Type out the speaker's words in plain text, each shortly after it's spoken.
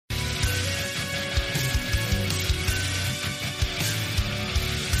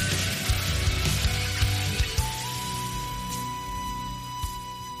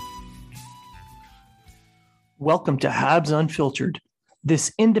Welcome to Habs Unfiltered.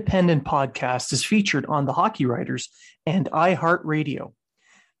 This independent podcast is featured on the Hockey Writers and iHeartRadio,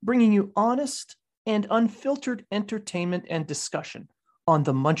 bringing you honest and unfiltered entertainment and discussion on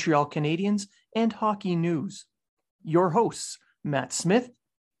the Montreal Canadiens and hockey news. Your hosts, Matt Smith,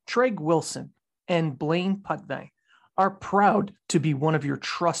 Treg Wilson, and Blaine Putney, are proud to be one of your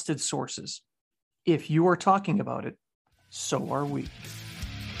trusted sources. If you are talking about it, so are we.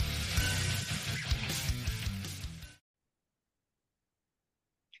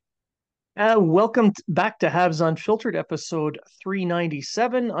 Welcome back to Habs Unfiltered, episode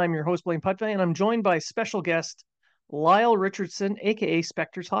 397. I'm your host, Blaine Putney, and I'm joined by special guest Lyle Richardson, aka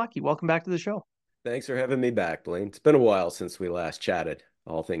Spectors Hockey. Welcome back to the show. Thanks for having me back, Blaine. It's been a while since we last chatted,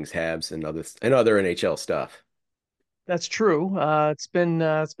 all things Habs and other NHL stuff. That's true. It's been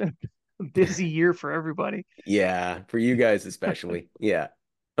a busy year for everybody. Yeah, for you guys especially. Yeah,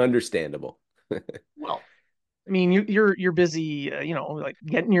 understandable. Well, I mean, you're busy, like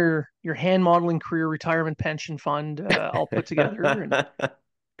getting your hand modeling career retirement pension fund all put together, and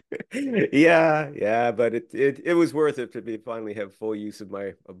Yeah, but it was worth it to be finally have full use of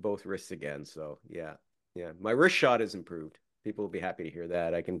my of both wrists again. So yeah, my wrist shot has improved. People will be happy to hear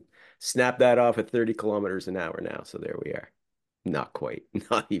that. I can snap that off at 30 kilometers an hour now. So there we are. Not quite,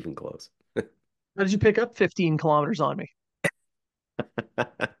 not even close. how did you pick up 15 kilometers on me?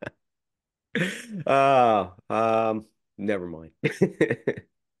 Oh, never mind.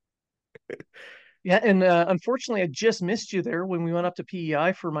 Yeah, and unfortunately, I just missed you there when we went up to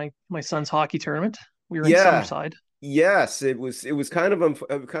PEI for my son's hockey tournament. We were in Yeah. Summerside. Yes, it was kind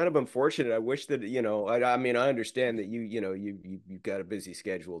of kind of unfortunate. I wish that, I mean, I understand that you've got a busy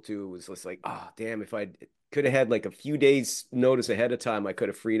schedule too. It was just like, oh, damn, if I could have had like a few days notice ahead of time, I could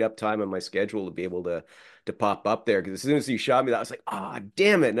have freed up time on my schedule to be able to pop up there. Because as soon as you shot me that, I was like, ah,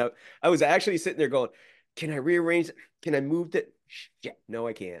 damn it. Now I was actually sitting there going, can I rearrange it? Can I move it? Shit, no,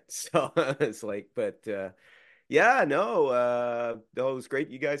 I can't. So it's like, but yeah, no, no, it was great.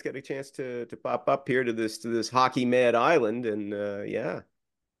 You guys got a chance to pop up here to this hockey mad island, and yeah,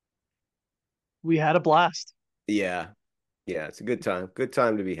 We had a blast. yeah, yeah, it's a good time. Good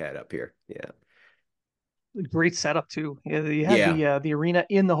time to be had up here. Yeah, Great setup too. Yeah, you had yeah. the arena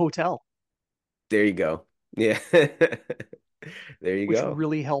in the hotel, There you go. Yeah, there you which go.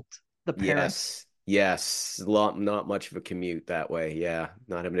 really helped the parents. Yes, yes. Not much of a commute that way. Yeah,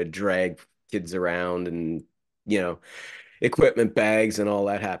 not having to drag kids around and you know equipment bags and all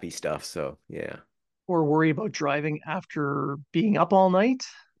that happy stuff. So yeah. Or worry about driving after being up all night,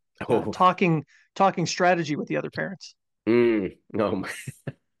 uh, Oh, talking talking strategy with the other parents. oh my.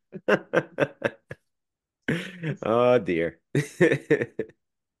 Oh dear.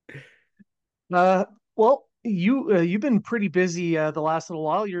 Uh, well, you've been pretty busy the last little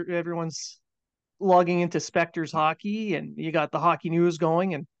while. Everyone's logging into Spectors Hockey, and you got the hockey news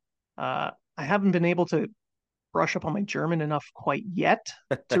going. And I haven't been able to brush up on my German enough quite yet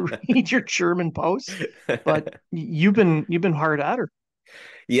to read your German posts, but you've been hard at her.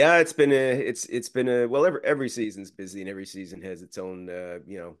 Yeah, it's been a well every season's busy and every season has its own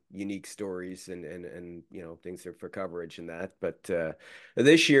unique stories and things for coverage and that. But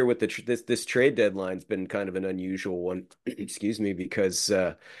this year with this trade deadline's been kind of an unusual one, excuse me, because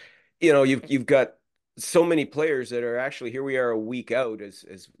you've got so many players that are actually here we are a week out as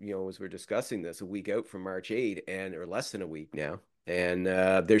we're discussing this a week out from March 8 and or less than a week now. And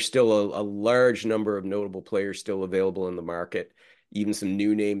there's still a large number of notable players still available in the market, even some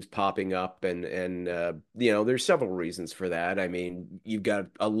new names popping up and there's several reasons for that. I mean, you've got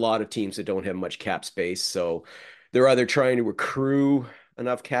a lot of teams that don't have much cap space, so they're either trying to accrue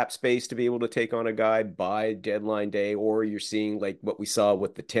enough cap space to be able to take on a guy by deadline day, or you're seeing like what we saw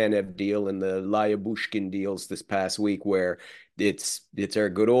with the Tanev deal and the Lyabushkin deals this past week, where it's our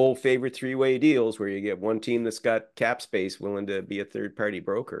good old favorite three-way deals where you get one team that's got cap space willing to be a third-party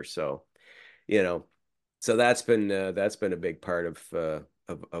broker. So, you know, so that's been a big part of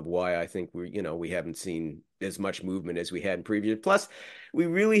why I think we haven't seen as much movement as we had in previous. Plus, we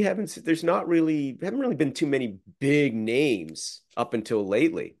really haven't really been too many big names up until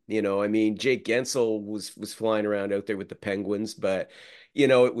lately. I mean, Jake Gensel was flying around out there with the Penguins, but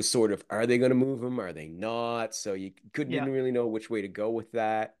it was sort of, are they going to move him? Are they not? So you couldn't Yeah, didn't really know which way to go with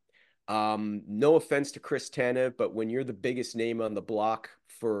that. No offense to Chris Tanev, but when you're the biggest name on the block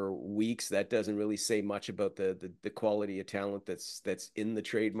for weeks, that doesn't really say much about the quality of talent that's in the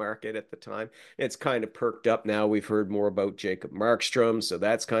trade market at the time. It's kind of perked up now. We've heard more about Jacob Markstrom, so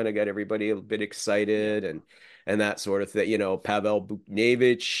that's kind of got everybody a bit yeah. excited and that sort of thing. Pavel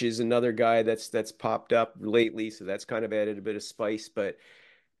Buchnevich is another guy that's popped up lately, so that's kind of added a bit of spice. But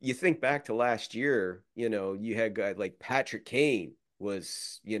you think back to last year, you had guys like Patrick Kane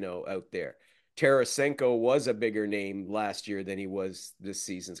was, out there. Tarasenko was a bigger name last year than he was this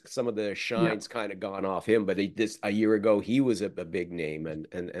season. Some of the Yeah. shine's kind of gone off him, but this a year ago he was a big name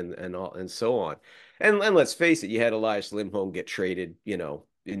and all and so on. And let's face it, you had Elias Lindholm get traded,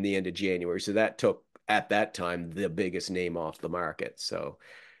 in the end of January, so that took at that time the biggest name off the market. So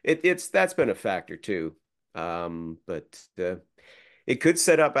it's that's been a factor too. But it could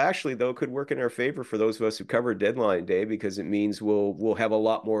set up actually though, it could work in our favor for those of us who cover deadline day because it means we'll have a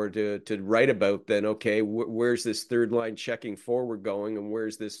lot more to write about than okay, where's this third line checking forward going and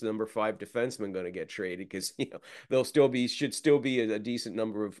where's this number five defenseman going to get traded? Because there'll still be should still be a decent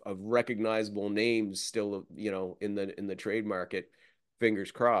number of recognizable names still in the trade market.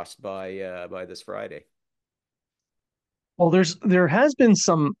 Fingers crossed by this Friday. Well, there has been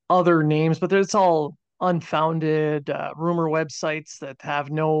some other names, but it's all unfounded rumor websites that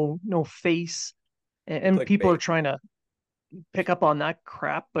have no face, and people are Clickbait. trying to pick up on that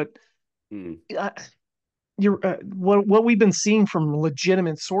crap. But Hmm. uh, you're what we've been seeing from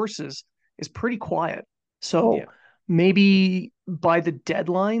legitimate sources is pretty quiet. So Yeah. maybe by the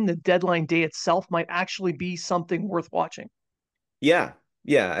deadline day itself might actually be something worth watching. Yeah.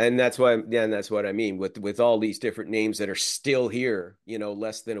 Yeah, and that's why yeah, and that's what I mean with all these different names that are still here,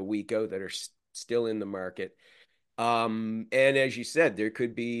 less than a week out that are still in the market. And as you said, there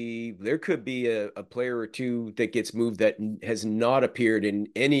could be a player or two that gets moved that has not appeared in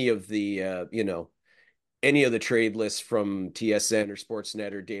any of the trade lists from TSN or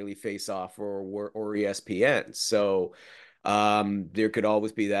Sportsnet or Daily Faceoff or ESPN. So there could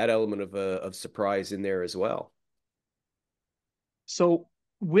always be that element of surprise in there as well. So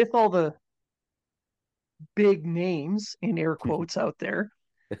with all the big names in air quotes out there,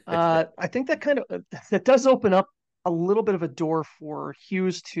 I think that kind of that does open up a little bit of a door for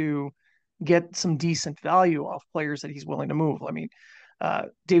Hughes to get some decent value off players that he's willing to move. I mean,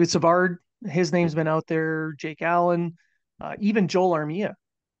 David Savard, his name's been out there. Jake Allen, even Joel Armia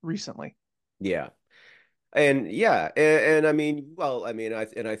recently. Yeah. And yeah, and I mean, well, I mean, I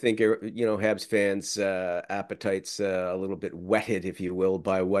think Habs fans' appetites a little bit whetted, if you will,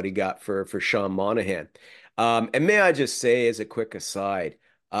 by what he got for Sean Monahan. And may I just say, as a quick aside,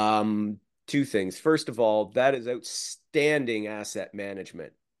 two things. First of all, that is outstanding asset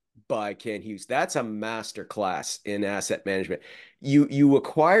management by Ken Hughes. That's a master class in asset management. You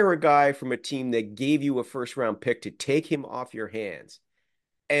acquire a guy from a team that gave you a first round pick to take him off your hands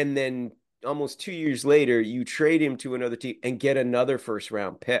and then almost 2 years later, you trade him to another team and get another first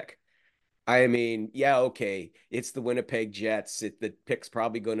round pick. I mean, yeah, okay, it's the Winnipeg Jets. The pick's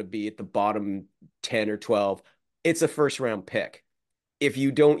probably going to be at the bottom 10 or 12. It's a first round pick. If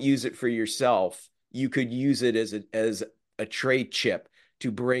you don't use it for yourself, you could use it as a trade chip to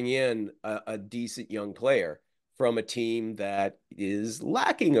bring in a decent young player from a team that is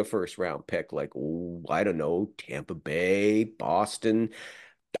lacking a first round pick, like, oh, I don't know, Tampa Bay, Boston.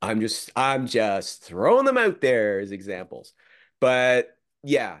 I'm just throwing them out there as examples. But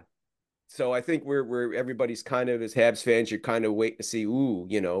yeah, so I think we're everybody's kind of as Habs fans, you're kind of waiting to see, ooh,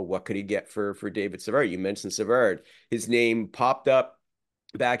 what could he get for David Savard? You mentioned Savard. His name popped up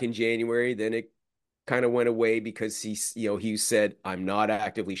back in January, then it kind of went away because he said, I'm not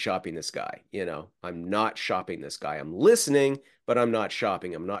actively shopping this guy. I'm not shopping this guy. I'm listening, but I'm not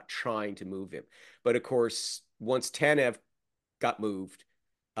shopping. I'm not trying to move him. But of course, once Tanev got moved,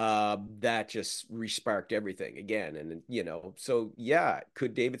 that just resparked everything again. And so yeah,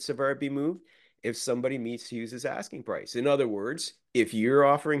 could David Savard be moved if somebody meets Hughes' asking price? In other words, if you're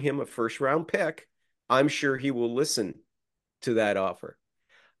offering him a first round pick, I'm sure he will listen to that offer.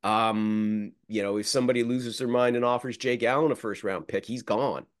 If somebody loses their mind and offers Jake Allen a first round pick, he's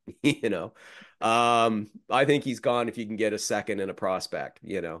gone. you know. I think he's gone if you can get a second and a prospect.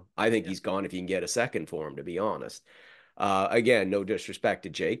 I think Yeah. he's gone if you can get a second for him, to be honest. Again, no disrespect to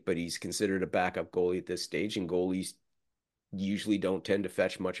Jake, but he's considered a backup goalie at this stage, and goalies usually don't tend to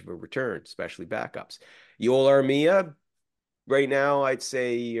fetch much of a return, especially backups. Yoel Armia, right now, I'd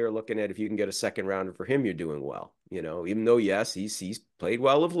say you're looking at if you can get a second rounder for him, you're doing well. Even though yes, he's played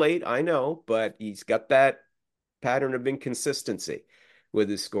well of late, I know, but he's got that pattern of inconsistency with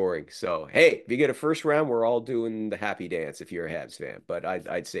his scoring. So hey, if you get a first round, we're all doing the happy dance if you're a Habs fan. But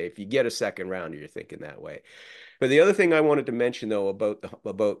I'd say if you get a second rounder, you're thinking that way. But the other thing I wanted to mention though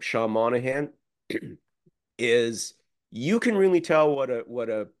about Sean Monahan is you can really tell what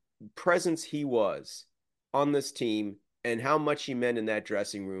a presence he was on this team and how much he meant in that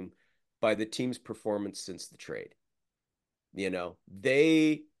dressing room by the team's performance since the trade.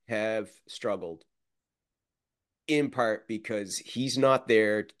 They have struggled in part because he's not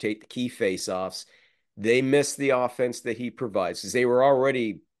there to take the key faceoffs. They miss the offense that he provides because they were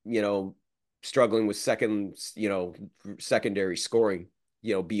already, struggling with secondary scoring,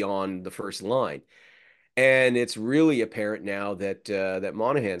 beyond the first line. And it's really apparent now that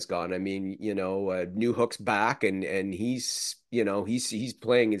Monahan's gone. I mean, New Hook's back, and he's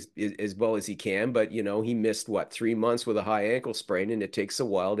playing as well as he can, but he missed what 3 months with a high ankle sprain, and it takes a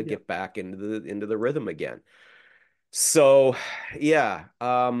while to Yeah. get back into the rhythm again. So, yeah,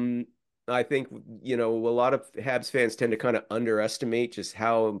 I think a lot of Habs fans tend to kind of underestimate just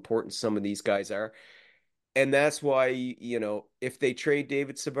how important some of these guys are, and that's why if they trade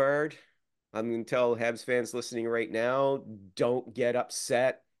David Savard, I'm going to tell Habs fans listening right now, don't get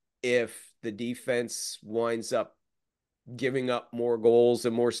upset if the defense winds up giving up more goals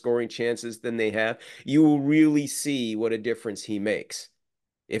and more scoring chances than they have. You will really see what a difference he makes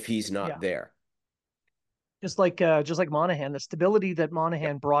if he's not Yeah. there. Just like Monahan, the stability that Yep.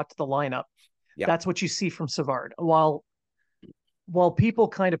 Monahan brought to the lineup, Yep. that's what you see from Savard. While people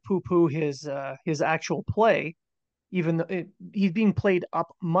kind of poo-poo his actual play, even though he's being played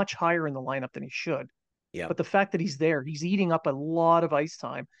up much higher in the lineup than he should. Yep. But the fact that he's there, he's eating up a lot of ice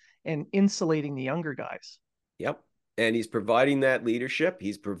time and insulating the younger guys. Yep. And he's providing that leadership.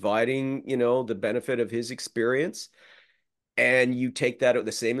 He's providing, the benefit of his experience. And you take that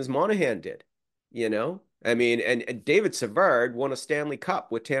the same as Monahan did, I mean, and David Savard won a Stanley Cup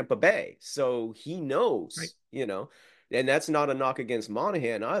with Tampa Bay. So he Right. knows, and that's not a knock against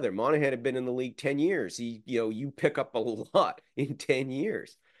Monahan either. Monahan had been in the league 10 years. You pick up a lot in 10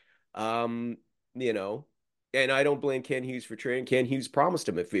 years. Um, you know, and I don't blame Ken Hughes for trading. Ken Hughes promised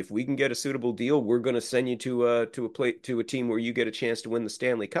him if we can get a suitable deal, we're going to send you to a team where you get a chance to win the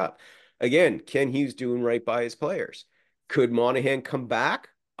Stanley Cup. Again, Ken Hughes doing right by his players. Could Monahan come back?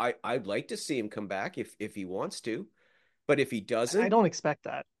 I'd like to see him come back if he wants to, but if he I doesn't, don't expect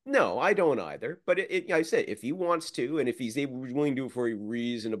that. no, I don't either. But I said if he wants to, and if he's willing to do it for a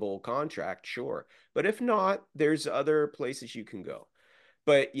reasonable contract, sure. But if not, there's other places you can go.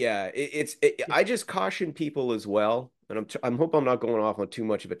 But yeah, Yeah. I just caution people as well, and I'm hope I'm not going off on too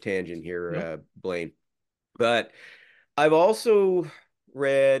much of a tangent here, No. Blaine. But I've also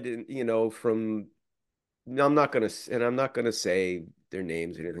read, from I'm not gonna say their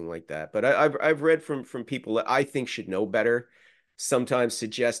names or anything like that, but I've read from people that I think should know better, sometimes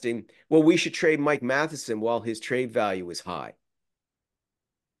suggesting, well, we should trade Mike Matheson while his trade value is high.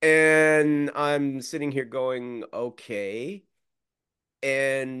 And I'm sitting here going, okay,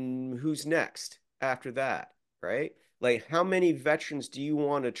 and who's next after that, right? Like, how many veterans do you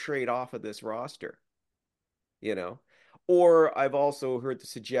want to trade off of this roster? you know? Or I've also heard the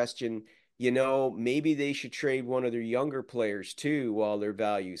suggestion, maybe they should trade one of their younger players too while their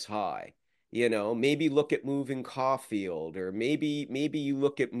value's high. Maybe look at moving Caulfield, or maybe you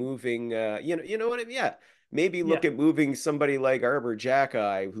look at moving you know what I mean? Yeah. Maybe Yeah. look at moving somebody like Arbor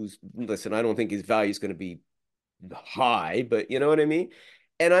Jacki, who's listen, I don't think his value is going to be high, but you know what I mean?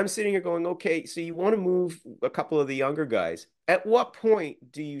 And I'm sitting here going, okay, so you want to move a couple of the younger guys. At what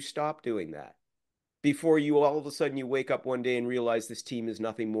point do you stop doing that? Before you all of a sudden you wake up one day and realize this team is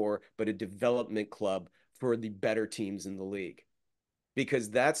nothing more but a development club for the better teams in the league. Because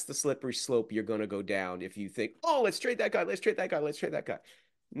that's the slippery slope you're going to go down if you think, oh, let's trade that guy, let's trade that guy, let's trade that guy.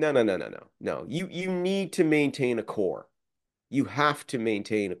 No, no, no, no, no, no. You need to maintain a core. You have to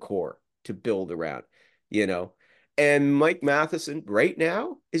maintain a core to build around, you know. And Mike Matheson right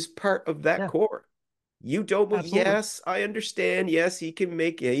now is part of that Yeah. core. You don't, Absolutely. yes, I understand. Yes,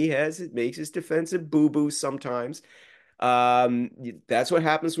 it makes his defensive boo-boos sometimes. That's what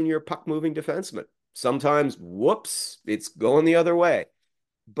happens when you're a puck moving defenseman. Sometimes, whoops, it's going the other way.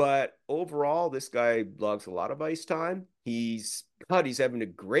 But overall, this guy logs a lot of ice time. He's having a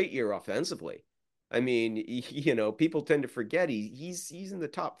great year offensively. I mean, people tend to forget he's in the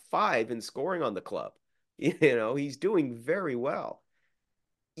top 5 in scoring on the club. He's doing very well.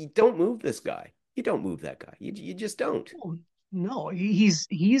 You don't move this guy. You don't move that guy. You just don't. Well, no, he's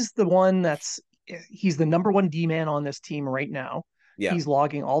the one he's the number one D man on this team right now. Yeah. He's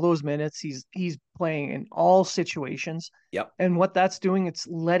logging all those minutes. He's playing in all situations. Yep. And what that's doing, it's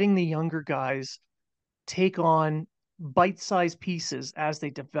letting the younger guys take on bite-sized pieces as they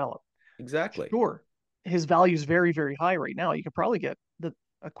develop. Exactly. Sure, his value is very, very high right now. You could probably get the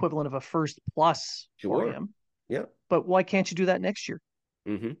equivalent of a first plus for Sure. him. Yeah. But why can't you do that next year?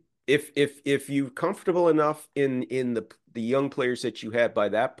 hmm if you're comfortable enough in the young players that you have by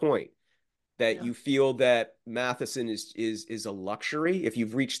that point that Yeah. you feel that Matheson is a luxury, if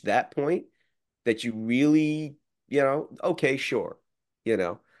you've reached that point that you really, okay, sure, you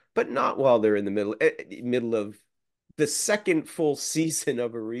know, but not while they're in the middle of the second full season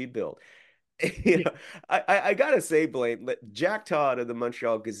of a rebuild. You Yeah. know, I gotta say, Blaine, Jack Todd of the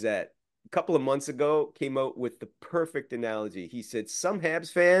Montreal Gazette a couple of months ago came out with the perfect analogy. He said, some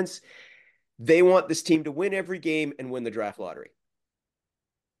Habs fans, they want this team to win every game and win the draft lottery.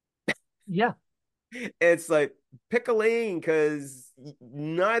 Yeah. It's like pick a lane because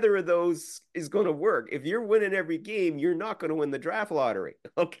neither of those is going to work. If you're winning every game, you're not going to win the draft lottery.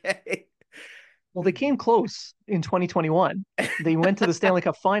 Okay. Well, they came close in 2021. They went to the Stanley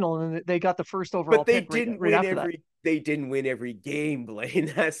Cup final and they got the first overall But pick right after that. they didn't win every game,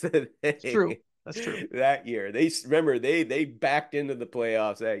 Blaine. That's the It's true. thing. That's true. That year. They remember they backed into the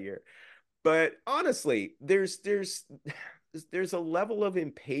playoffs that year. But honestly, there's a level of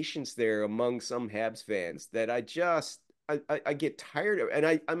impatience there among some Habs fans that I get tired of.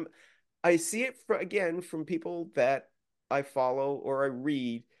 And I see it again from people that I follow or I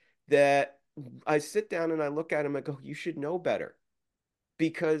read that I sit down and I look at them and go, you should know better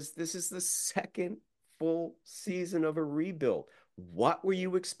because this is the second full season of a rebuild. What were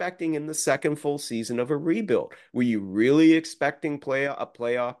you expecting in the second full season of a rebuild? Were you really expecting a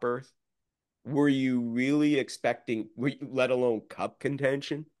playoff berth? Were you really expecting, let alone cup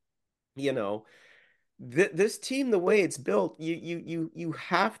contention? You know, this team, the way it's built, you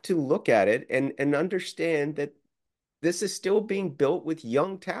have to look at it and understand that this is still being built with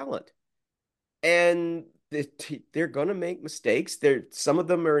young talent, and they're going to make mistakes. Some of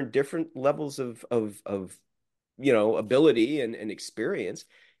them are in different levels of ability and experience.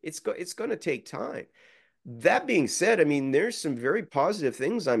 It's going to take time. That being said, I mean, there's some very positive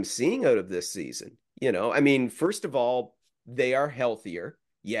things I'm seeing out of this season. I mean, first of all, they are healthier.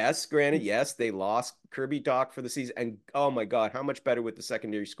 Yes, granted, yes, they lost Kirby Doc for the season. And oh my God, how much better would the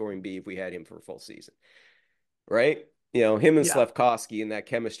secondary scoring be if we had him for a full season? Right? Him and Yeah. Slafkovsky and that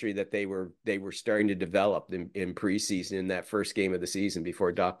chemistry that they were starting to develop in preseason in that first game of the season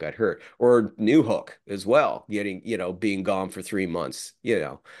before Doc got hurt. Or Newhook as well, being gone for 3 months.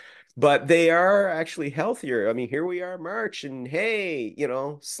 But they are actually healthier. I mean, here we are, March, and hey,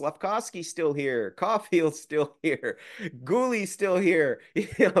 Slavkovsky's still here, Caulfield's still here, Gooley's still here.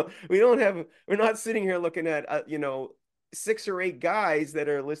 We're not sitting here looking at, 6 or 8 guys that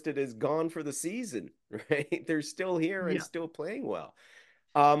are listed as gone for the season, right? They're still here and Yeah. still playing well.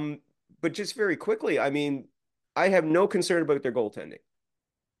 Um, but just very quickly, I mean, I have no concern about their goaltending.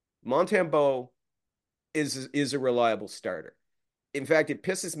 Montembeault is a reliable starter. In fact, it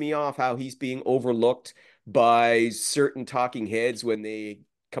pisses me off how he's being overlooked by certain talking heads when they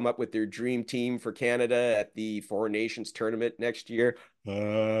come up with their dream team for Canada at the Foreign Nations tournament next year,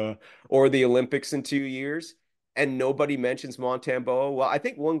 or the Olympics in 2 years, and nobody mentions Montembeault. Well, I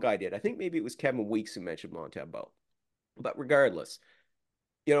think one guy did. I think maybe it was Kevin Weeks who mentioned Montembeault. But regardless,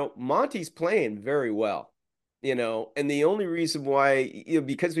 Monty's playing very well, and the only reason why,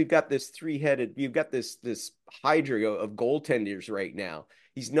 because you've got this hydra of goaltenders right now.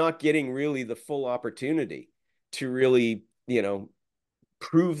 He's not getting really the full opportunity to really,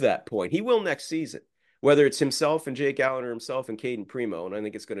 prove that point. He will next season, whether it's himself and Jake Allen or himself and Caden Primo, and I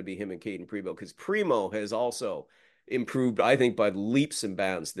think it's going to be him and Caden Primo because Primo has also improved, I think, by leaps and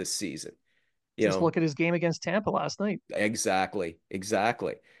bounds this season. You Just know, look at his game against Tampa last night. Exactly,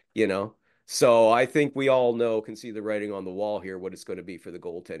 exactly. You know, so I think we all can see the writing on the wall here, what it's going to be for the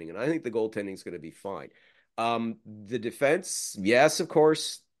goaltending, and I think the goaltending is going to be fine. The defense, yes, of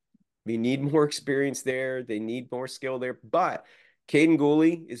course, we need more experience there. They need more skill there, but Caden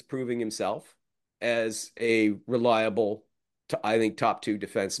Gooley is proving himself as a reliable, I think, top 2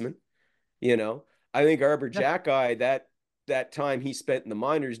 defenseman. You know, I think Arbor Yeah. Jackeye, that time he spent in the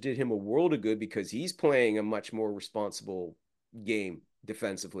minors did him a world of good because he's playing a much more responsible game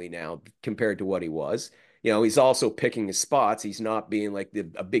defensively now compared to what he was. He's also picking his spots. He's not being like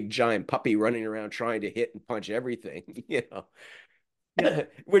a big giant puppy running around trying to hit and punch everything, Yeah.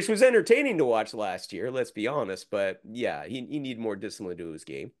 which was entertaining to watch last year, let's be honest. But yeah, he need more discipline to his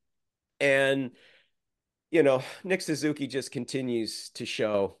game. And Nick Suzuki just continues to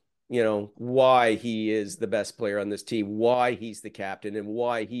show, why he is the best player on this team, why he's the captain, and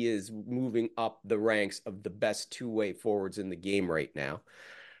why he is moving up the ranks of the best two-way forwards in the game right now.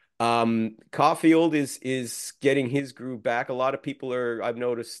 Caulfield is getting his groove back. A lot of people I've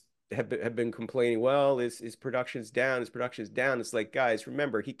noticed have been complaining, well, his production's down, his production's down. It's like, guys,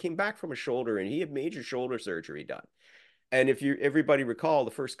 remember, he came back from a shoulder and he had major shoulder surgery done. And if everybody recall,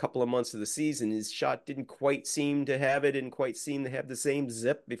 the first couple of months of the season, his shot didn't quite seem to have it, didn't quite seem to have the same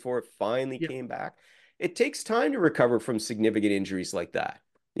zip before it finally Yeah. came back. It takes time to recover from significant injuries like that.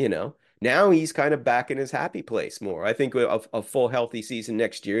 Now he's kind of back in his happy place more. I think a full healthy season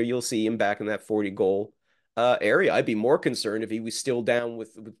next year, you'll see him back in that 40 goal area. I'd be more concerned if he was still down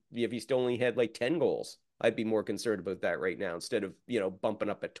with if he still only had like 10 goals. I'd be more concerned about that right now instead of, bumping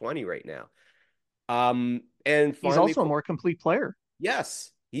up at 20 right now. And He's finally, also a more complete player.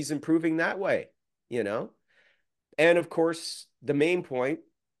 yes, he's improving that way, you know? And of course, the main point,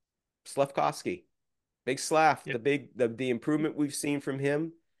 Slavkovsky, big Slav, Yep. the improvement we've seen from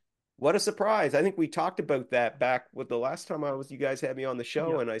him. What a surprise. I think we talked about that back with the last time you guys had me on the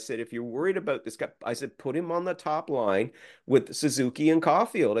show. Yep. And I said, if you're worried about this guy, I said, put him on the top line with Suzuki and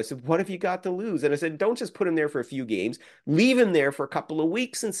Caulfield. I said, what have you got to lose? And I said, don't just put him there for a few games, leave him there for a couple of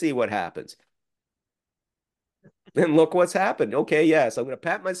weeks and see what happens. And look what's happened. Okay, yes, I'm going to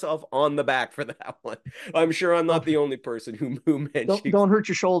pat myself on the back for that one. I'm sure I'm not Don't the only person who don't mentions. don't hurt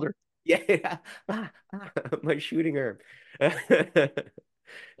your shoulder. Yeah, my shooting arm.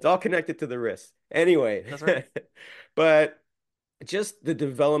 It's all connected to the wrist. Anyway, That's right. but just the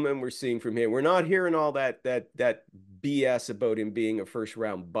development we're seeing from him. We're not hearing all that BS about him being a first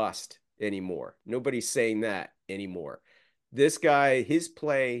round bust anymore. Nobody's saying that anymore. This guy, his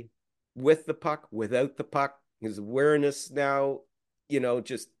play with the puck, without the puck, his awareness now,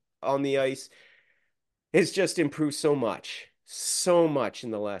 just on the ice has just improved so much in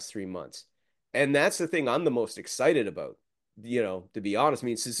the last 3 months. And that's the thing I'm the most excited about, to be honest. I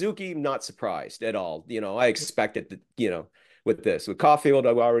mean, Suzuki, not surprised at all. I expected that, with this. With Caulfield,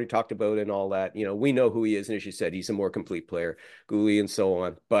 I've already talked about and all that. We know who he is. And as you said, he's a more complete player, Gooley and so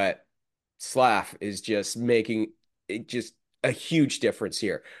on. But Slav is just making it just a huge difference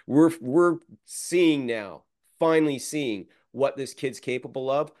here. We're seeing now, finally seeing what this kid's capable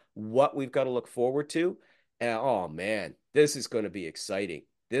of, what we've got to look forward to. And oh man, this is going to be exciting.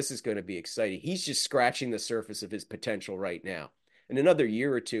 This is going to be exciting. He's just scratching the surface of his potential right now. In another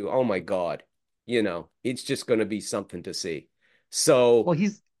year or two, oh my God, it's just going to be something to see. So Well,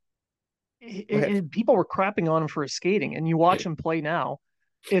 go ahead. people were crapping on him for his skating, and you watch him play now.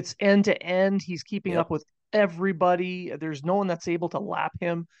 It's end to end. He's keeping up Yep. with everybody. There's no one that's able to lap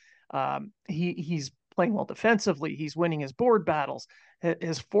him. He's playing well defensively. He's winning his board battles.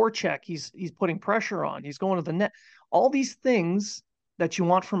 His forecheck. He's putting pressure on. He's going to the net. All these things that you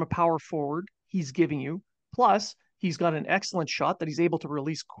want from a power forward, he's giving you. Plus, he's got an excellent shot that he's able to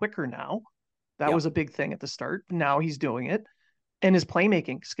release quicker now. That was Yep. a big thing at the start. Now he's doing it, and his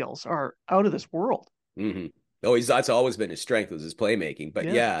playmaking skills are out of this world. Mm-hmm. Oh, that's always been his strength was his playmaking. But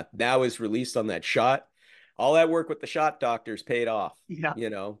Yeah, yeah, now is released on that shot. All that work with the shot doctors paid off. yeah,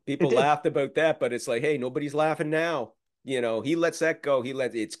 it People did. laughed about that, but it's like, hey, nobody's laughing now. He lets that go.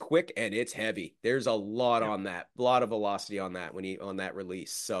 It's quick and it's heavy. There's a lot Yep. on that, a lot of velocity on that when he on that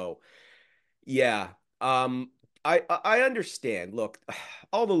release. So yeah. I understand. Look,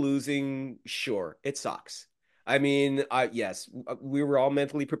 all the losing, sure, it sucks. I mean, yes, we were all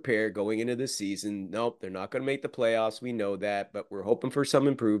mentally prepared going into this season. Nope, they're not going to make the playoffs. We know that, but we're hoping for some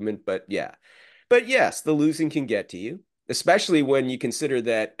improvement. But yeah. But yes, the losing can get to you, especially when you consider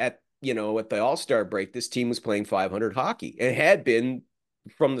that at the All-Star break, this team was playing 500 hockey. It had been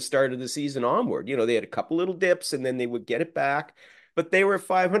from the start of the season onward. They had a couple little dips and then they would get it back, but they were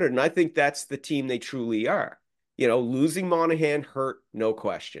 500. And I think that's the team they truly are. Losing Monahan hurt, no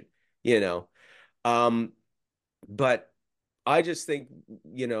question, you know. Um, but I just think,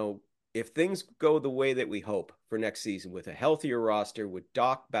 if things go the way that we hope for next season with a healthier roster, with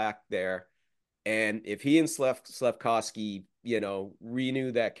Doc back there, and if he and Slefkowski,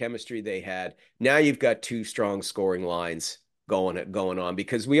 renew that chemistry they had, now you've got two strong scoring lines going on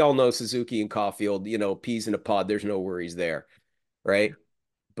because we all know Suzuki and Caulfield, peas in a pod, there's no worries there, right?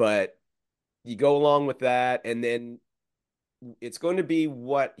 But you go along with that, and then it's going to be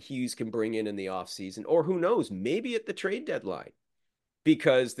what Hughes can bring in the offseason, or who knows, maybe at the trade deadline,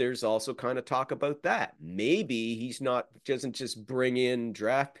 because there's also kind of talk about that. Maybe he's not doesn't just bring in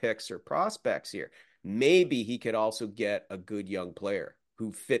draft picks or prospects here. Maybe he could also get a good young player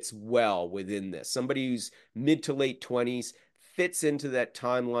who fits well within this. Somebody who's mid to late 20s fits into that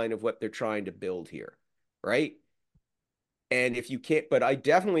timeline of what they're trying to build here, right? And if you can't, but I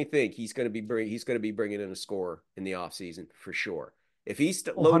definitely think he's going to be bringing in a scorer in the offseason for sure. If he's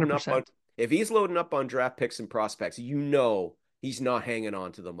loading up on 100%. if he's loading up on draft picks and prospects, he's not hanging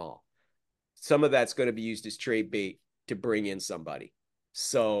on to them all. Some of that's going to be used as trade bait to bring in somebody.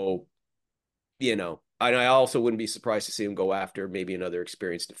 So, and I also wouldn't be surprised to see him go after maybe another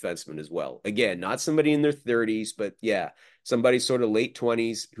experienced defenseman as well. Again, not somebody in their 30s, but yeah, somebody sort of late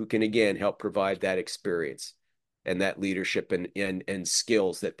 20s who can again help provide that experience and that leadership and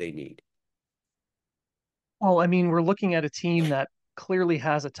skills that they need. Well, I mean, we're looking at a team that clearly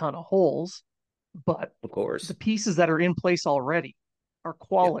has a ton of holes, but Of the course. pieces that are in place already are Yeah.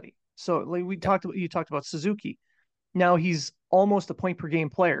 quality. So like Yep. you talked about Suzuki. Now he's almost a point per game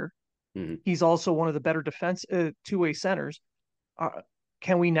player. Mhm. He's also one of the better defense two-way centers. Uh,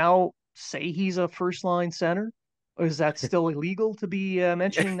 can we now say he's a first line center? Or is that still illegal to be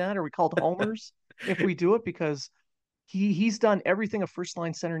mentioning that? Are we called homers if we do it? Because he's done everything a first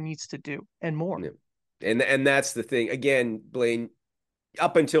line center needs to do and more. Yeah. And that's the thing. Again, Blaine,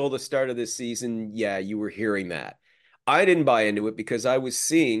 up until the start of this season, yeah, you were hearing that. I didn't buy into it because I was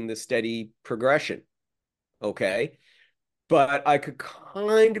seeing the steady progression. Okay. But I could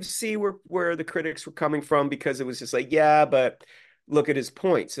kind of see where the critics were coming from because it was just like, yeah, but look at his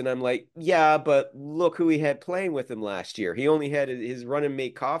points. And I'm like, yeah, but look who he had playing with him last year. He only had his running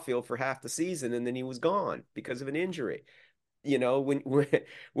mate Caulfield for half the season, and then he was gone because of an injury.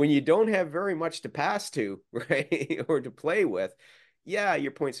 When you don't have very much to pass to, right, or to play with, yeah,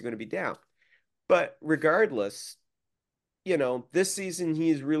 your points are going to be down. But regardless, this season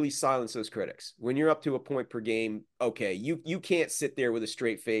he's really silenced those critics. When you're up to a point per game, okay, you can't sit there with a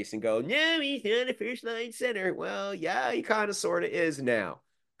straight face and go, no, he's not a first line center. Well, yeah, he kind of sort of is now,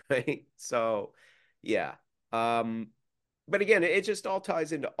 right? So, yeah. Um, but again, it just all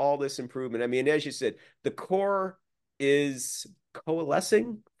ties into all this improvement. I mean, as you said, the core is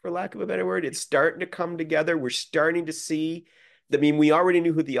coalescing, for lack of a better word. It's starting to come together. We're starting to see. I mean, we already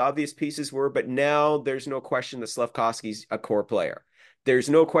knew who the obvious pieces were, but now there's no question that Slafkovsky's a core player. There's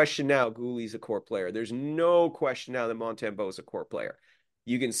no question now Gooley's a core player. There's no question now that Montembeau's a core player.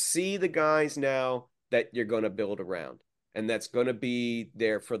 You can see the guys now that you're going to build around, and that's going to be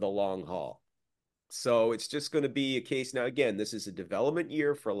there for the long haul. So it's just going to be a case now. Again, this is a development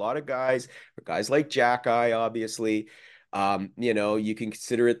year for a lot of guys, for guys like Jack Eye, obviously. You can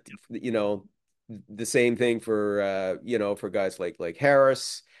consider it, the same thing for for guys like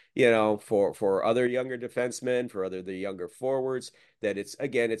Harris, for other younger defensemen, for other the younger forwards, that it's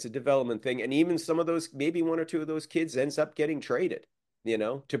a development thing. And even some of those, maybe one or two of those kids ends up getting traded,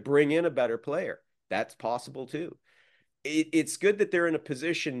 to bring in a better player. That's possible too. It's good that they're in a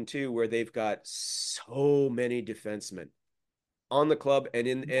position too where they've got so many defensemen on the club and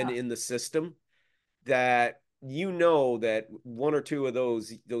Yeah. in the system that that one or two of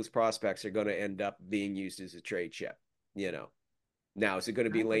those prospects are going to end up being used as a trade chip. You know, now is it going to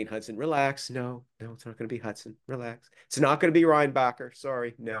be Exactly. Lane Hudson? Relax, no, it's not going to be Hudson. Relax, it's not going to be Ryan Backer.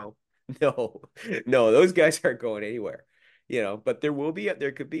 Sorry, no, no, no, those guys aren't going anywhere. But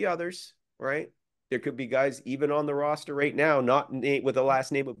there could be others, right? There could be guys even on the roster right now, not with the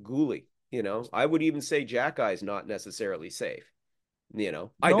last name of Gooley. I would even say Jack Eye's not necessarily safe. I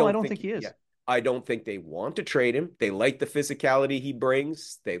No, I don't don't think, think he yeah, is. I don't think they want to trade him. They like the physicality he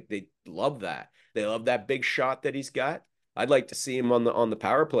brings. They love that. They love that big shot that he's got. I'd like to see him on the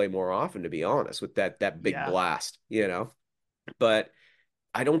power play more often, to be honest, with that big Yeah. blast. But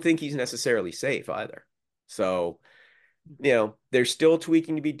I don't think he's necessarily safe either. So there's still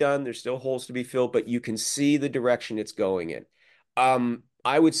tweaking to be done. There's still holes to be filled, but you can see the direction it's going in.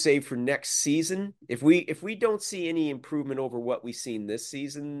 I would say for next season, if we don't see any improvement over what we've seen this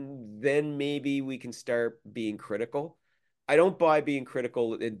season, then maybe we can start being critical. I don't buy being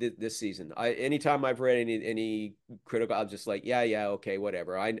critical this season. Anytime I've read any critical, I'm just like, yeah, okay,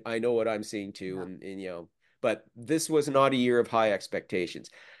 whatever. I know what I'm seeing too, Yeah. and but this was not a year of high expectations.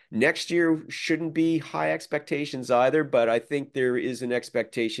 Next year shouldn't be high expectations either, but I think there is an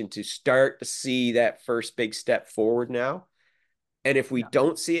expectation to start to see that first big step forward now. And if we Yeah.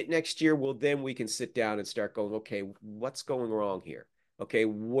 don't see it next year, well, then we can sit down and start going, okay, what's going wrong here? Okay,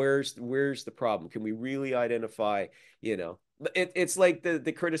 where's the problem? Can we really identify, you know? It's like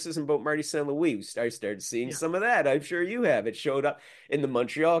the criticism about Marty St. Louis. I started seeing Yeah. some of that. I'm sure you have. It showed up in the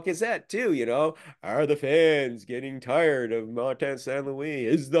Montreal Gazette too. Are the fans getting tired of Martin St. Louis?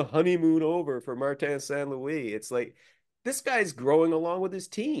 Is the honeymoon over for Martin St. Louis? It's like this guy's growing along with his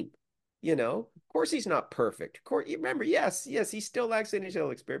team. Of course he's not perfect. Of course, you remember, yes, he still lacks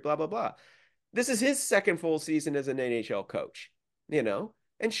NHL experience, blah, blah, blah. This is his second full season as an NHL coach.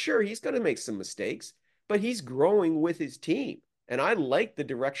 And sure, he's going to make some mistakes, but he's growing with his team. And I like the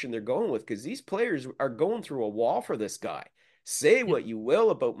direction they're going with because these players are going through a wall for this guy. Say Yeah. what you will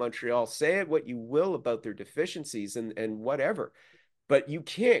about Montreal, say it what you will about their deficiencies and whatever, but you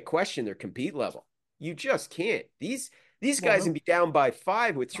can't question their compete level. You just can't. These Well, guys can no. be down by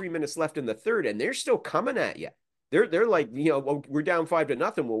 5 with 3 minutes left in the third, and they're still coming at you. They're like, well, we're down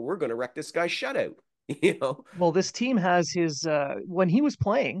 5-0. Well, we're going to wreck this guy's shutout. You know, Well, this team has his when he was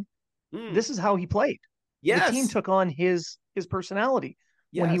playing, mm, this is how he played. The team yes, took on his personality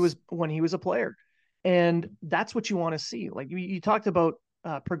yes, when he was a player. And that's what you want to see. Like you talked about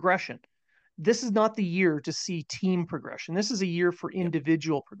progression. this is not the year to see team progression. This is a year for Yep.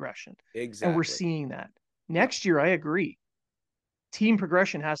 individual progression. And we're Exactly. seeing that. Yep. Next year, I agree. Team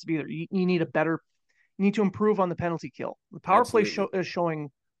progression has to be there. You need you need to improve on the penalty kill. The power play Absolutely. is showing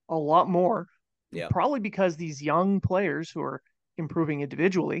a lot more, Yeah. probably because these young players who are improving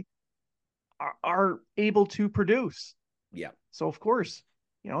individually are able to produce. Yeah. So, of course,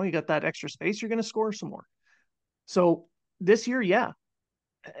 you got that extra space, you're going to score some more. So, this year, yeah,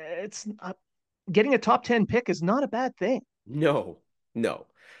 it's getting a top 10 pick is not a bad thing. No, no.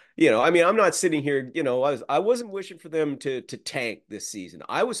 I mean, I'm not sitting here, I wasn't wishing for them to tank this season.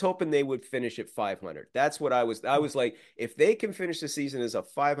 I was hoping they would finish at 500. That's what I was like, if they can finish the season as a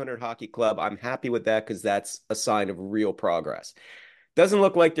 500 hockey club, I'm happy with that because that's a sign of real progress. Doesn't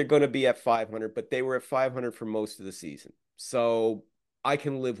look like they're going to be at 500, but they were at 500 for most of the season. So I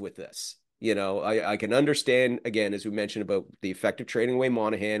can live with this. I can understand, again, as we mentioned, about the effect of trading away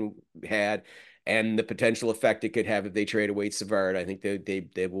Monahan had and the potential effect it could have if they trade away Savard. I think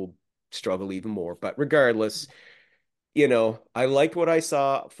they will struggle even more. But regardless, I liked what I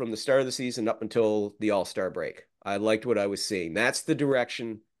saw from the start of the season up until the All-Star break. I liked what I was seeing. That's the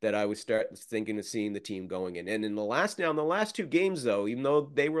direction that I was thinking of seeing the team going in. And in the last two games, though, even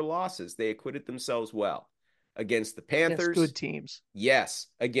though they were losses, they acquitted themselves well against the Against Panthers. good teams. Yes,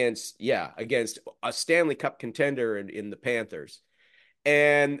 against a Stanley Cup contender in the Panthers,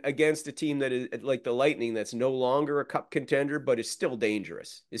 and against a team that is like the Lightning, that's no longer a cup contender, but is still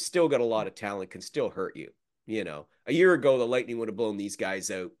dangerous. It's still got a lot of talent, can still hurt you. A year ago, the Lightning would have blown these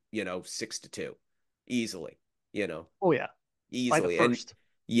guys out, 6-2, easily, you know, Oh, yeah, by the easily. And first.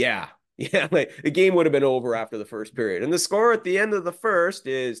 yeah, yeah, like the game would have been over after the first period. And the score at the end of the first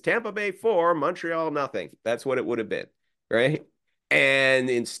is Tampa Bay 4, Montreal nothing. That's what it would have been, right? And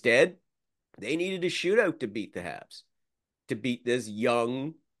instead, they needed a shootout to beat the Habs, to beat this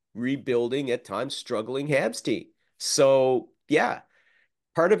young, rebuilding, at times struggling Habs team. So yeah,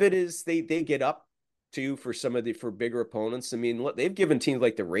 part of it is they get up too for bigger opponents. I mean, look, they've given teams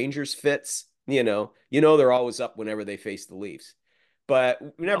like the Rangers fits. They're always up whenever they face the Leafs. But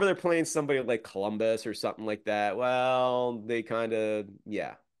whenever Yep. they're playing somebody like Columbus or something like that, well, they kind of,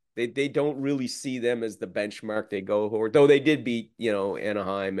 yeah, they don't really see them as the benchmark they go for. Though they did beat,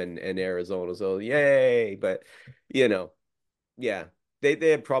 Anaheim and Arizona, so yay. But you know, yeah,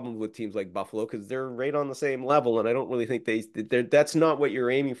 they have problems with teams like Buffalo because they're right on the same level, and I don't really think that's not what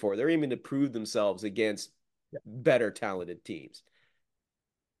you're aiming for. They're aiming to prove themselves against better talented teams.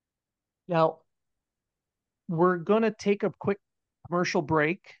 Now, we're going to take a quick commercial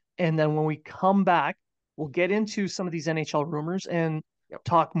break. And then when we come back, we'll get into some of these NHL rumors and Yep.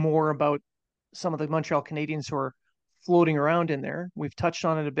 talk more about some of the Montreal Canadiens who are floating around in there. We've touched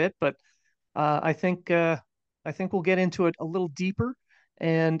on it a bit, but I think we'll get into it a little deeper.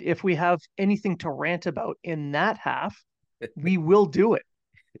 And if we have anything to rant about in that half, we will do it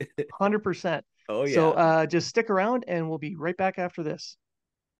 100%. Oh So yeah. just stick around and we'll be right back after this.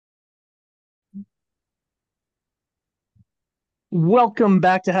 Welcome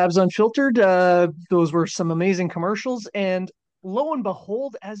back to Habs Unfiltered. Those were some amazing commercials. And lo and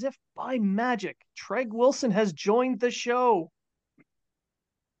behold, as if by magic, Treg Wilson has joined the show.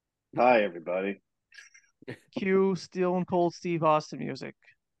 Hi, everybody. Cue Steel Cold Steve Austin music.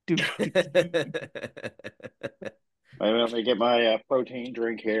 Do, do, do, do, do. Let me get my protein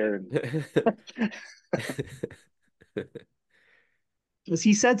drink here. Because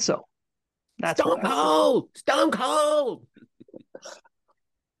he said so. That's Stone why. Cold, Stone Cold.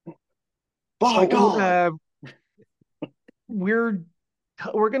 By So God. we're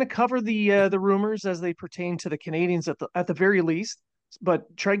going to cover the rumors as they pertain to the Canadiens at the very least.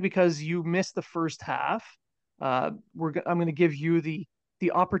 But Treg, because you missed the first half, I'm going to give you the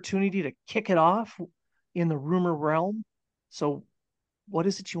opportunity to kick it off in the rumor realm. So, what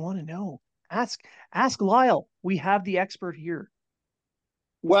is it you want to know? Ask Lyle. We have the expert here.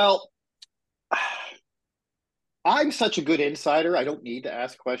 Well, I'm such a good insider. I don't need to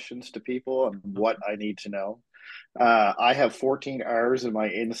ask questions to people on what I need to know. I have 14 hours in my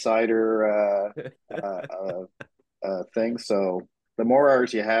insider thing. So the more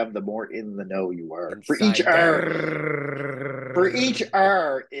hours you have, the more in the know you are. For each Insider.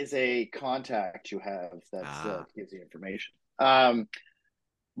 R is a contact you have that Ah, gives you information. I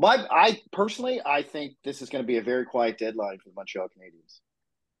think this is going to be a very quiet deadline for the Montreal Canadiens.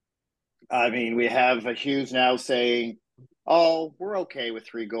 I mean, we have Hughes now saying, "Oh, we're okay with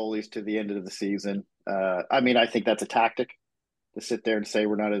three goalies to the end of the season." I think that's a tactic to sit there and say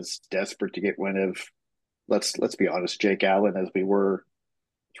we're not as desperate to get one of, let's be honest, Jake Allen as we were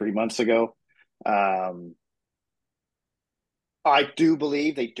 3 months ago. I do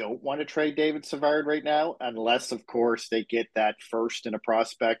believe they don't want to trade David Savard right now, unless, of course, they get that first in a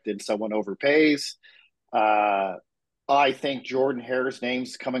prospect and someone overpays. Uh, I think Jordan Hare's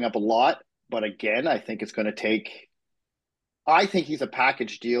name's coming up a lot, but again, I think it's going to take. I think he's a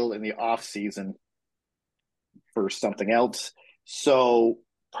package deal in the off season for something else. So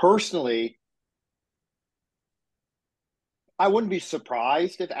personally, I wouldn't be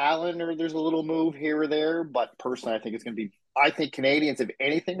surprised if Allen or there's a little move here or there, but personally, I think it's going to be. I think Canadians, if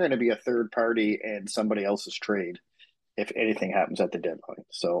anything, are going to be a third party and somebody else's trade if anything happens at the deadline.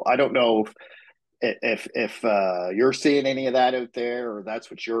 So I don't know if you're seeing any of that out there or that's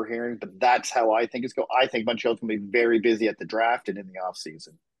what you're hearing, but that's how I think it's going. I think Montreal's going to be very busy at the draft and in the off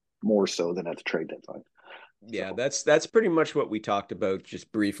season, more so than at the trade deadline. Yeah, So that's pretty much what we talked about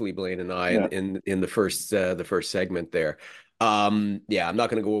just briefly, Blaine and I, yeah, in the first segment there. Yeah, I'm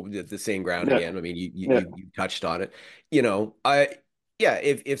not going to go over the same ground yeah, again. I mean, yeah, you touched on it. Yeah,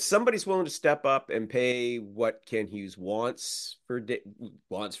 if somebody's willing to step up and pay what Ken Hughes wants for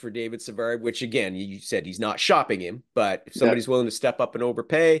David Savard, which again, you said he's not shopping him, but if yeah. somebody's willing to step up and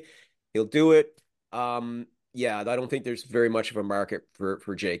overpay, he'll do it. Yeah, I don't think there's very much of a market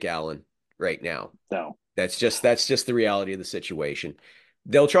for Jake Allen right now. No, That's just the reality of the situation.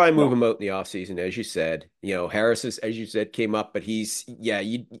 They'll try and move no, him out in the offseason, as you said. Harris is, as you said, came up, but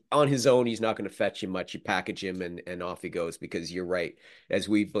on his own, he's not going to fetch you much. You package him and off he goes because you're right. As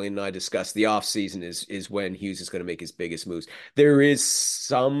Blaine and I discussed, the offseason is when Hughes is going to make his biggest moves. There is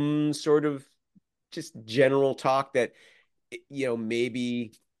some sort of just general talk that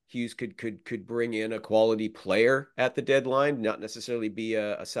maybe Hughes could bring in a quality player at the deadline, not necessarily be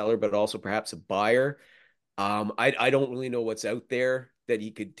a seller, but also perhaps a buyer. I don't really know what's out there that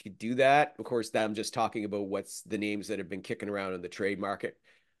he could do that. Of course, that I'm just talking about what's the names that have been kicking around in the trade market.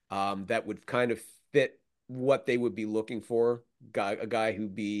 That would kind of fit what they would be looking for. A guy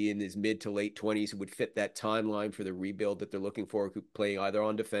who'd be in his mid to late 20s who would fit that timeline for the rebuild that they're looking for, playing either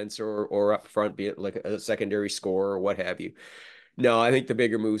on defense or up front, be it like a secondary scorer or what have you. No, I think the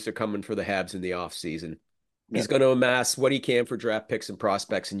bigger moves are coming for the Habs in the offseason. yeah. He's going to amass what he can for draft picks and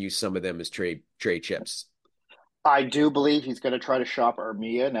prospects and use some of them as trade chips. I do believe he's going to try to shop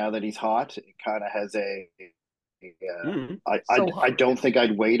Armia now that he's hot. It kind of has Mm-hmm. I don't think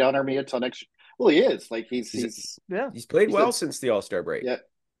I'd wait on Armia until next. Well, he is like He's Yeah, he's played he's a well since the All-Star break. yeah,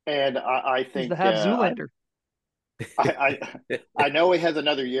 and I he's the think Habs Zoolander. I know he has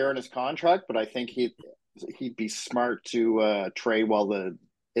another year in his contract, but I think he'd be smart to trade while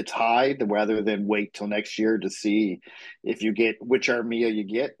it's high rather than wait till next year to see if you get which Armia you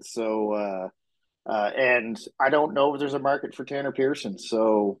get. So and I don't know if there's a market for Tanner Pearson.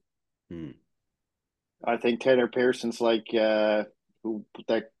 So Hmm. I think Tanner Pearson's like who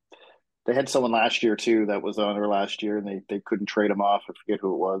that they had someone last year too that was on there last year and they couldn't trade him off. I forget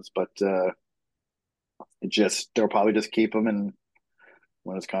who it was, but they'll probably just keep him and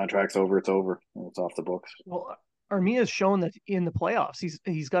when his contract's over, it's over and it's off the books. Well, Armia has shown that in the playoffs,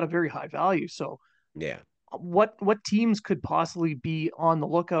 he's got a very high value. So, Yeah. what teams could possibly be on the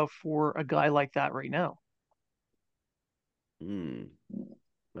lookout for a guy like that right now? Hmm.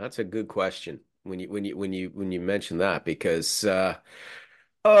 That's a good question when you mention that because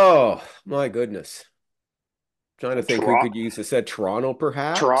oh my goodness. Trying to think who Toronto, could use this. Said Toronto,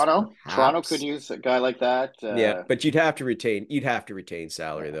 perhaps? Toronto could Perhaps. use a guy like that. Yeah, but you'd have to retain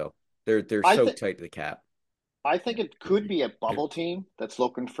salary though. They're I so think tight to the cap. I think it could be a bubble team that's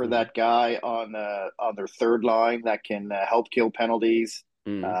looking for Mhm. that guy on their third line that can help kill penalties.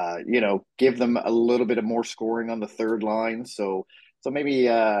 Mhm. Give them a little bit of more scoring on the third line. So maybe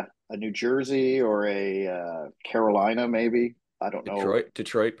a New Jersey or a Carolina, maybe. I don't know.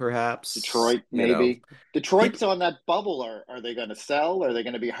 Detroit, perhaps. Detroit, maybe. Detroit's People. on that bubble. Are they going to sell? Are they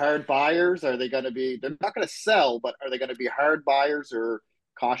going to be hard buyers? Are they going to be? They're not going to sell, but are they going to be hard buyers or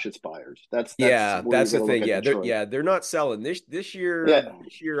cautious buyers? That's Yeah, where you that's got the to look thing. at Detroit. They're not selling this year. Yeah,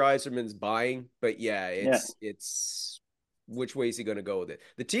 This year, Eiserman's buying, but yeah, yeah, it's which way is he going to go with it?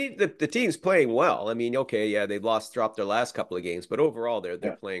 The team's playing well. I mean, okay, yeah, they've dropped their last couple of games, but overall, they're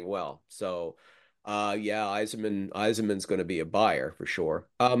yeah. playing well. So, yeah, Eiserman's going to be a buyer for sure.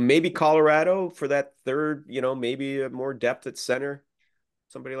 Maybe Colorado for that third. Maybe more depth at center.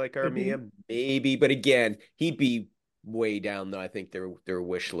 Somebody like Could be. Armia, maybe, but again, he'd be way down, though, I think their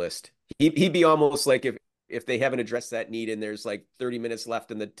wish list. He'd be almost like if they haven't addressed that need and there's like 30 minutes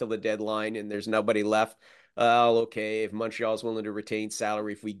left till the deadline and there's nobody left. Okay, if Montreal's willing to retain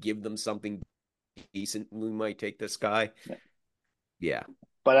salary, if we give them something decent, we might take this guy. Yeah. Yeah.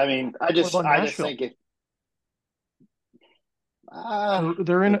 But I mean, What about I just Nashville? think it They're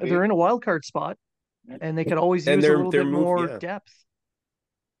they're in could they're be. in a wild card spot. and they could always And use a little they're bit moving, more yeah. depth.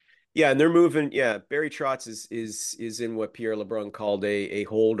 Yeah, and they're moving. Yeah, Barry Trotz is in what Pierre LeBrun called a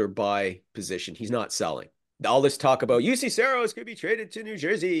hold or buy position. He's not selling. All this talk about UC Saros could be traded to New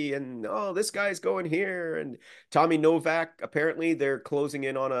Jersey, and oh, this guy's going here, and Tommy Novak apparently they're closing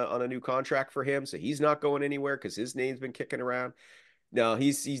in on a new contract for him, so he's not going anywhere because his name's been kicking around. No,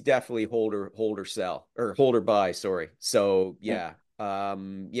 he's definitely hold or sell or hold or buy. Sorry. So yeah,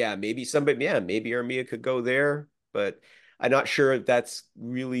 yeah, maybe somebody, yeah, maybe Armia could go there, but I'm not sure if that's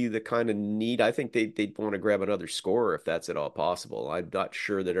really the kind of need. I think they'd want to grab another scorer if that's at all possible. I'm not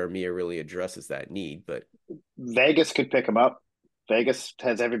sure that Armia really addresses that need, but Vegas could pick him up. Vegas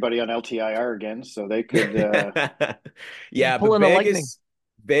has everybody on LTIR again, so they could. yeah, but Pulling a lightning.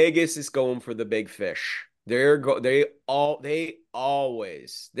 Vegas is going for the big fish. They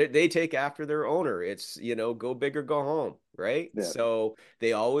always they take after their owner. It's, go big or go home, right? Yeah. So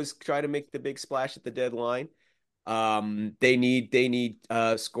they always try to make the big splash at the deadline. They need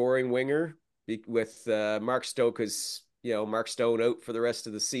scoring winger with Mark Stone out for the rest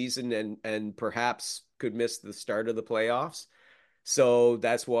of the season and perhaps could miss the start of the playoffs. So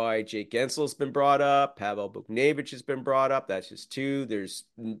that's why Jake Gensel's been brought up. Pavel Buchnevich has been brought up. That's just two.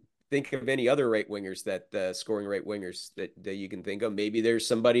 Think of any other right wingers that scoring right wingers that you can think of. Maybe there's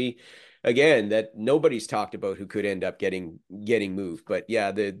somebody again that nobody's talked about who could end up getting moved. But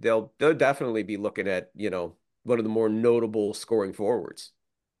yeah, they'll definitely be looking at, one of the more notable scoring forwards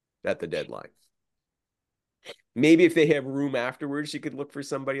at the deadline. Maybe if they have room afterwards, you could look for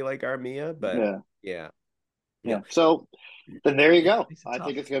somebody like Armia, but Yeah. yeah. Yeah. So then there you go. Makes it I tough.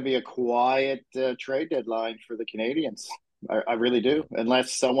 think it's going to be a quiet trade deadline for the Canadians. I really do.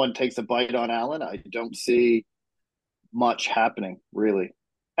 Unless someone takes a bite on Allen, I don't see much happening, really.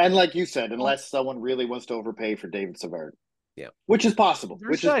 And like you said, Well, unless someone really wants to overpay for David Savard, Yeah. which is possible. there's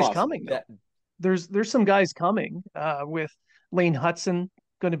Which is guys possible. coming though. That There's some guys coming with Lane Hudson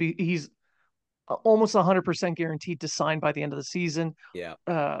going to be he's almost 100% guaranteed to sign by the end of the season. yeah.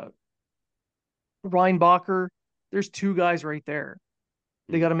 Uh, Reinbacher, there's two guys right there.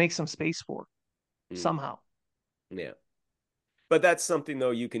 They got to make some space for Mm. somehow. Yeah. But that's something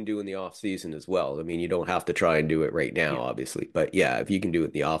though you can do in the off season as well. I mean, you don't have to try and do it right now, Yeah. obviously. But yeah, if you can do it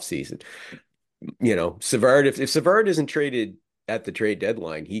in the off season, Savard, if Savard isn't traded at the trade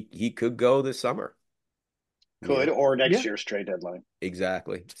deadline, he could go this summer. Could, or next Yeah. year's trade deadline.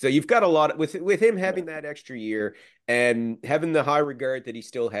 Exactly. So you've got a lot with him having that extra year and having the high regard that he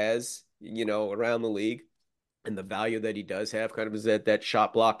still has, around the league and the value that he does have, kind of as that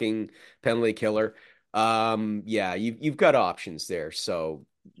shot blocking penalty killer. Yeah, you've got options there. So,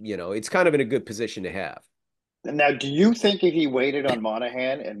 it's kind of in a good position to have. Now, do you think if he waited on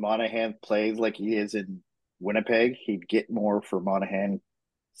Monahan and Monahan plays like he is in Winnipeg, he'd get more for Monahan,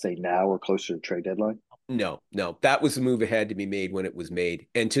 say now or closer to trade deadline? No, that was the move that had to be made when it was made,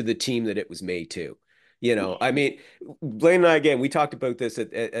 and to the team that it was made to. I mean, Blaine and I, again, we talked about this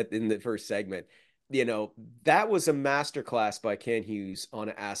in the first segment. That was a masterclass by Ken Hughes on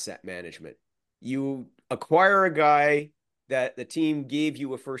asset management. You acquire a guy that the team gave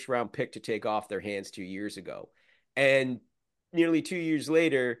you a first round pick to take off their hands 2 years ago, and nearly 2 years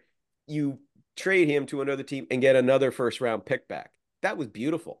later, you trade him to another team and get another first round pick back. That was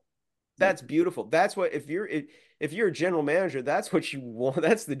beautiful. That's beautiful. That's what if you're a general manager, that's what you want.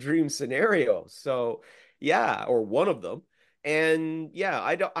 That's the dream scenario. So yeah, or one of them. And yeah,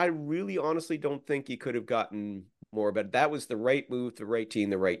 I really honestly don't think you could have gotten more, but that was the right move, the right team,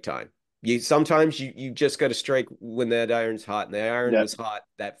 the right time. Sometimes you just got to strike when that iron's hot, and the iron Yeah. was hot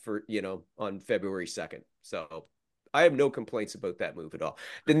on February 2nd. So I have no complaints about that move at all.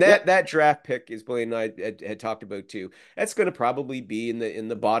 Then Yep. that draft pick, as Blaine and I had talked about too, that's going to probably be in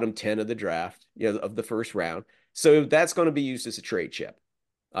the bottom 10 of the draft, of the first round. So that's going to be used as a trade chip,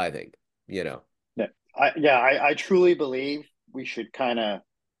 I think. Yeah. I truly believe we should kind of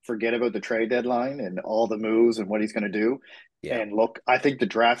forget about the trade deadline and all the moves and what he's going to do. Yeah. And look, I think the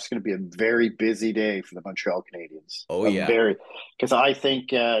draft's going to be a very busy day for the Montreal Canadiens. Oh yeah. Because I think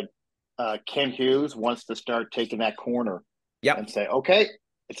Ken Hughes wants to start taking that corner and Yep. say, okay,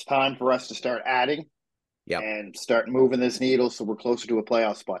 it's time for us to start adding Yep. and start moving this needle so we're closer to a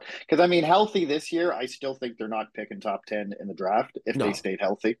playoff spot. Because, I mean, healthy this year, I still think they're not picking top 10 in the draft if they No. stayed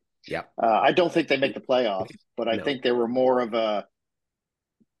healthy. Yep. I don't think they make the playoffs, but I No. think they were more of a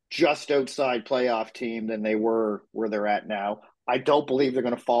just outside playoff team than they were where they're at now. I don't believe they're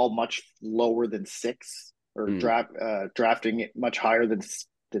going to fall much lower than six or Mm. drafting it much higher than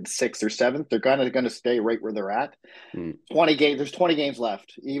sixth or seventh. They're kind of going to stay right where they're at. Mm. 20 games. There's 20 games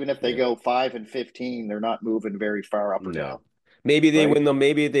left. Even if they Yeah. go 5-15, they're not moving very far up or down. No. Maybe they right? win them.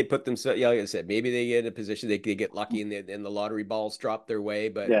 Maybe they put themselves. Yeah, like I said, maybe they get in a position they get lucky and the lottery balls drop their way.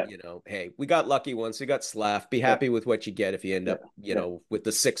 But Yeah, hey, we got lucky once. We got slapped. Be yeah, happy with what you get if you end yeah, up, yeah. with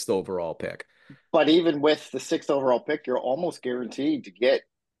the sixth overall pick. But even with the sixth overall pick, you're almost guaranteed to get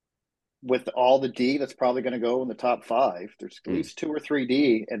with all the D that's probably going to go in the top five. There's at Mm. least two or three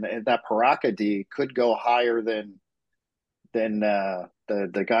D, and that Paraka D could go higher than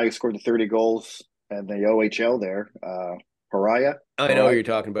the guy who scored the 30 goals and the OHL there, Pariah. I know what Pariah. you're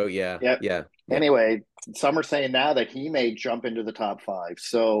talking about. Yeah, Yep. yeah, yeah. Anyway, some are saying now that he may jump into the top five.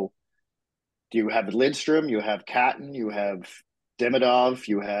 So do you have Lidstrom, you have Catton, you have Demidov,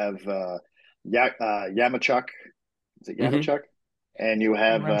 you have Yamachuk. Is it Hmm. Yamachuk? And you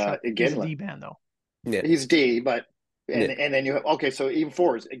have Remchuk, he's a Iginla. D man though. Yeah, He's D, but yeah, and then you have okay, so even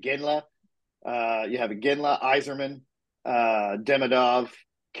fours, Iginla, you have Iginla, Iserman, Demidov,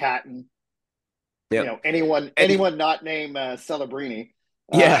 Catton, yeah. And anyone not named Celebrini.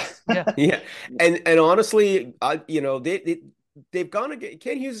 Uh, yeah, Yeah, yeah. And honestly, they've gone against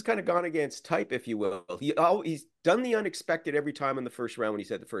Ken Hughes has kind of gone against type, if you will. He's done the unexpected every time in the first round when he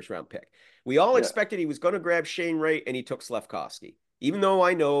said the first round pick. We all yeah, expected he was going to grab Shane Wright, and he took Slafkovsky. Even though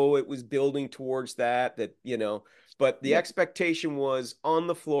I know it was building towards but the yeah, expectation was on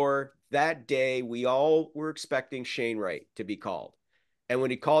the floor that day. We all were expecting Shane Wright to be called, and when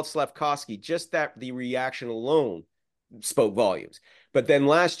he called Slafkovsky, just that the reaction alone spoke volumes. But then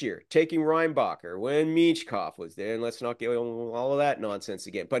last year, taking Reinbacher when Michkov was there, and let's not get all of that nonsense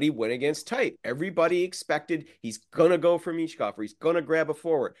again. But he went against type. Everybody expected he's gonna go for Michkov, or he's gonna grab a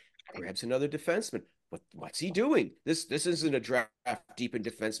forward. Grabs another defenseman. What's he doing? This isn't a draft deep in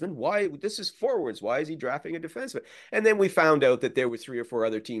defenseman. Why? This is forwards. Why is he drafting a defenseman? And then we found out that there were three or four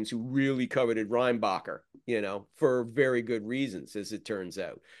other teams who really coveted Reinbacher, for very good reasons, as it turns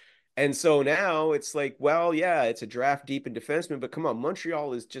out. And so now it's like, well, yeah, it's a draft deep in defensemen, but come on,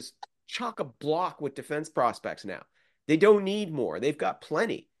 Montreal is just chock a block with defense prospects now. They don't need more. They've got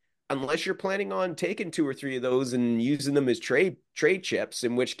plenty. Unless you're planning on taking two or three of those and using them as trade chips,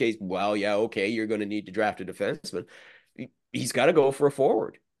 in which case, well, yeah, okay, you're going to need to draft a defenseman. He's got to go for a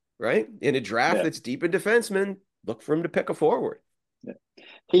forward, right? In a draft yeah, that's deep in defensemen, look for him to pick a forward.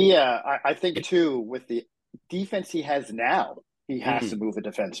 yeah. I think too, with the defense he has now, he has to Mm, move a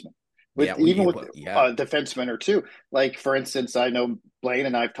defenseman. yeah, With well, yeah, a defenseman or two, like for instance, I know Blaine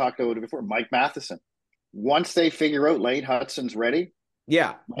and I've talked about it before. Mike Matheson. Once they figure out Lane Hudson's ready,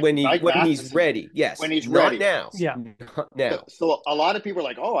 yeah. When Mike he's Matheson, ready, when yes, he's not ready. now, yeah, not So, now. so a lot of people are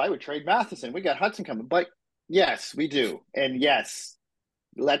like, "Oh, I would trade Matheson. We got Hudson coming." But yes, we do, and yes,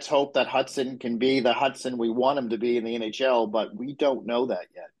 let's hope that Hudson can be the Hudson we want him to be in the NHL. But we don't know that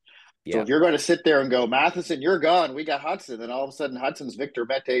yet. So Yeah. if you're going to sit there and go, Matheson, you're gone. We got Hudson, and all of a sudden Hudson's Victor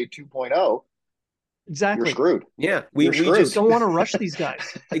Mete 2.0, you're exactly. screwed. Yeah, You're we screwed. just Don't want to rush these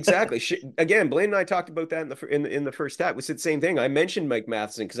guys. exactly. Again, Blaine and I talked about that in the first half. We said the same thing. I mentioned Mike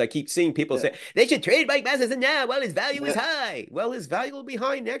Matheson because I keep seeing people Yeah, say they should trade Mike Matheson now. Well, his value is yeah, high. Well, his value will be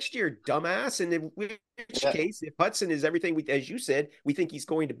high next year, dumbass. And in which yeah, case, if Hudson is everything as you said, we think he's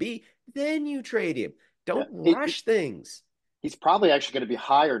going to be, then you trade him. yeah. Don't rush things. He's probably actually going to be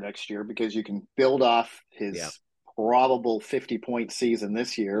higher next year because you can build off Yeah. his probable 50-point season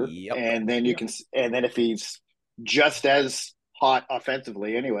this year, Yep. and then Yeah, and then if he's just as hot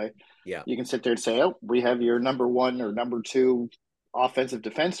offensively anyway, Yeah. you can sit there and say, "Oh, we have your number one or number two offensive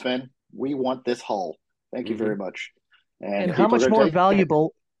defenseman. We want this haul. Thank you Hmm. very much." and And people are going to take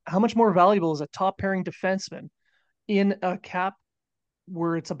it. how much more valuable is a top pairing defenseman in a cap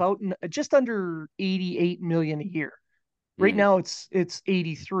where it's about just under 88 million a year? Right Mm. now it's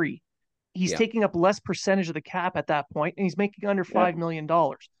 83. He's Yeah. taking up less percentage of the cap at that point, and he's making under Yeah, $5 million.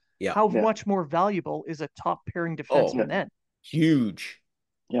 Yeah. How yeah, much more valuable is a top pairing Oh, defenseman yeah, then? huge,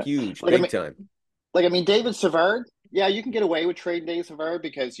 yeah. huge, Like I big mean, time. David Savard, yeah, you can get away with trading David Savard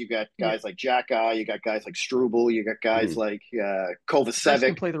because you got Yeah, guys like Jack Eye, you got guys like Struble, you got guys Mhm. like Harris can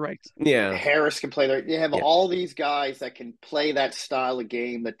Kovacevic, play the right. Yeah. Harris can play there. You have Yeah. all these guys that can play that style of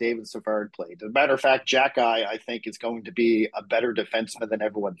game that David Savard played. As a matter of fact, Jack Eye, I think, is going to be a better defenseman than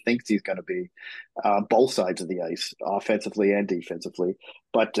everyone thinks he's going to be, both sides of the ice, offensively and defensively.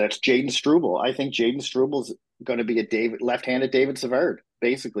 But that's Jaden Struble. I think Jaden Struble's going to be a left-handed David Savard,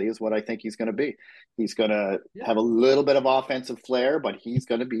 basically, is what I think he's going to be. He's going to Yeah, have a little bit of offensive flair, but he's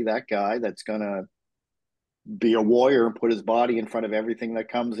going to be that guy that's going to be a warrior and put his body in front of everything that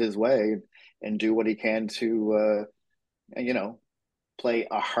comes his way and do what he can to play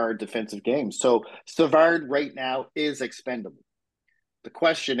a hard defensive game. So Savard right now is expendable. The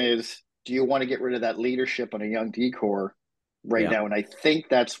question is, do you want to get rid of that leadership on a young decor right Yeah. now? And I think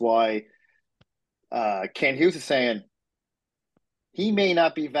that's why Ken Hughes is saying he may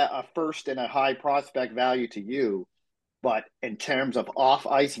not be a first and a high prospect value to you, but in terms of off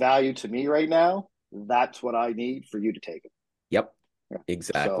ice value to me right now, that's what I need for you to take him. Yep,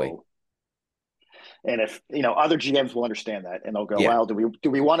 exactly. So, and if other GMs will understand that, and they'll go, Yeah, "Well, do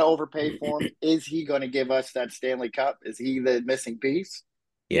we want to overpay for him? Is he going to give us that Stanley Cup? Is he the missing piece?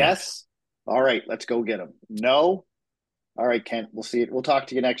 yeah, Yes. All right, let's go get him. No. All right, Kent. We'll see it. We'll talk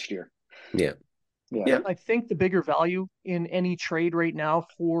to you next year. yeah, Yeah. yeah. I think the bigger value in any trade right now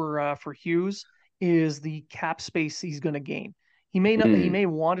for Hughes is the cap space he's going to gain. He Mm, may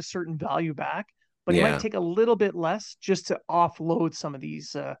want a certain value back, but he might yeah, take a little bit less just to offload some of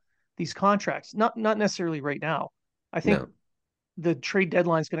these contracts. Not necessarily right now. I think no, the trade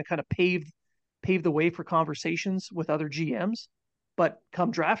deadline is going to kind of pave the way for conversations with other GMs. But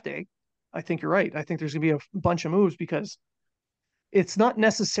come draft day, I think you're right. I think there's going to be a bunch of moves because it's not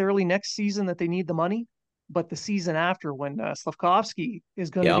necessarily next season that they need the money, but the season after when Slavkovsky is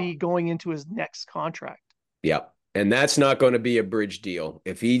going to yeah, be going into his next contract. yeah. And that's not going to be a bridge deal.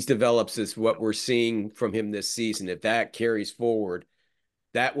 If he develops this, what we're seeing from him this season, if that carries forward,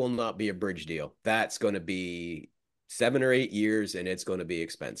 that will not be a bridge deal. That's going to be 7 or 8 years, and it's going to be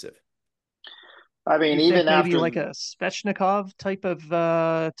expensive. I mean, You think even maybe after like a Svechnikov type of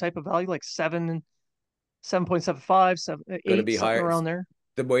value, like 7.75, Going to 8, be something higher. around there.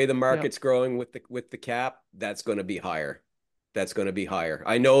 The way the Yeah. market's growing with the cap, that's going to be higher. That's going to be higher.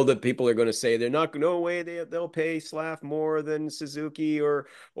 I know that people are going to say they're not. No way they'll pay Slav more than Suzuki or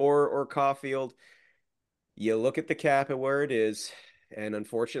Caulfield. You look at the cap and where it is, and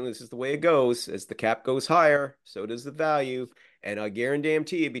unfortunately, this is the way it goes. As the cap goes higher, so does the value. And I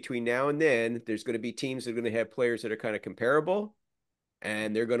guarantee you, between now and then, there's going to be teams that are going to have players that are kind of comparable,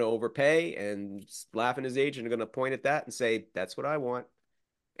 and they're going to overpay. And Slav and his agent are going to point at that and say, "That's what I want."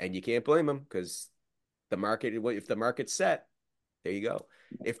 And you can't blame them because the market, if the market's set, there you go.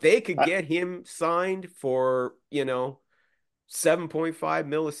 If they could I, get him signed for, 7.5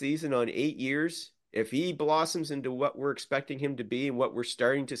 mil a season on 8 years, if he blossoms into what we're expecting him to be and what we're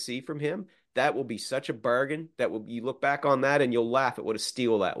starting to see from him, that will be such a bargain that will you look back on that and you'll laugh at what a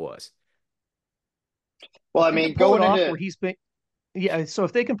steal that was. well, If I they can mean, pull it going off into where yeah, so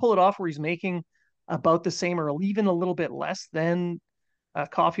if they can pull it off where he's making about the same or even a little bit less than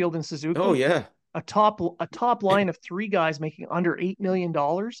Caulfield and Oh Suzuki, yeah. a top line of three guys making under $8 million,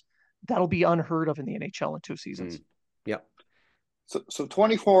 that'll be unheard of in the NHL in 2 seasons. Mm. Yep. so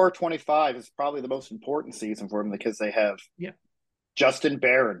 24-25 is probably the most important season for them because they have Yeah. Justin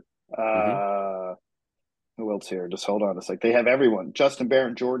Barron. Mm-hmm. Who else here? Just hold on a sec. They have everyone: Justin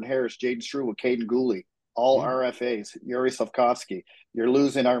Barron, Jordan Harris, Jaden Struble, Caden Gooley, all Mm-hmm. RFAs. Yuri Slavkovsky. You're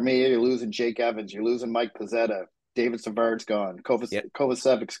losing Armia. You're losing Jake Evans. You're losing Mike Pizzetta. David Savard's gone. Yep.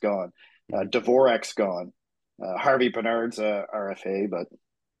 Kovacevic's gone. Mm-hmm. Dvorak's gone. Harvey Bernard's RFA, but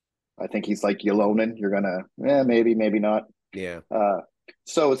I think he's like Yolonen. You're gonna, maybe, maybe not. Yeah. Uh,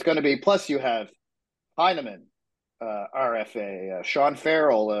 so it's going to be. Plus, you have Heineman, RFA, Sean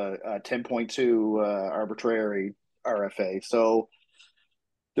Farrell, 10.2 arbitrary RFA. So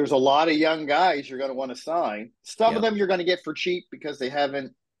there's a lot of young guys you're going to want to sign. Some of Yep. them you're going to get for cheap because they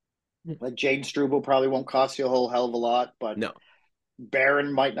haven't. Like Jaden Struble probably won't cost you a whole hell of a lot, but No.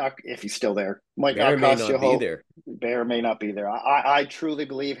 Barron might not, if he's still there, might not Barron may cost you not a be whole. there. Barron may not be there. I truly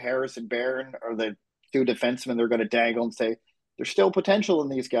believe Harris and Barron are the two defensemen they're going to dangle and say there's still potential in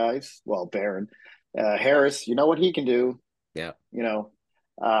these guys. Well, Barron, Harris, you know what he can do. Yeah. You know,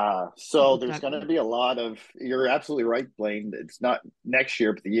 so there's That going to be a lot of. You're absolutely right, Blaine. It's not next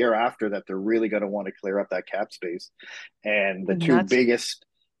year, but the year after that, they're really going to want to clear up that cap space, and and that's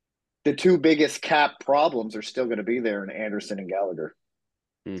the two biggest cap problems are still going to be there in Anderson and Gallagher.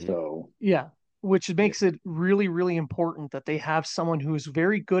 Mm-hmm. So Yeah, which Yeah. makes it really, really important that they have someone who's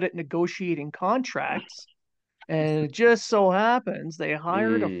very good at negotiating contracts. And it just so happens they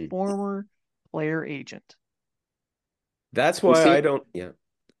hired a Mm. former player agent. That's we why I see. don't, yeah.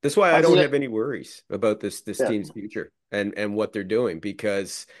 That's why I I don't see have it. any worries about this Yeah. team's future and what they're doing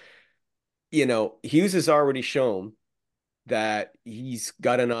because, Hughes has already shown that he's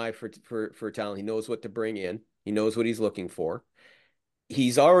got an eye for talent. He knows what to bring in. He knows what he's looking for.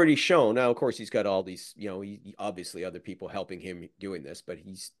 He's already shown. Now, of course, he's got all these, obviously other people helping him doing this, but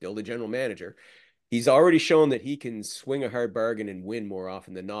he's still the general manager. He's already shown that he can swing a hard bargain and win more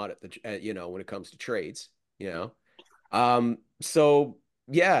often than not when it comes to trades, you know. So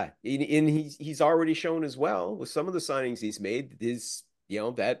yeah, and he's already shown as well with some of the signings he's made his,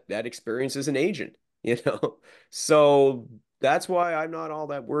 that experience as an agent, you know. So that's why I'm not all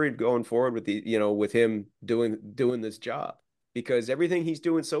that worried going forward with with him doing this job because everything he's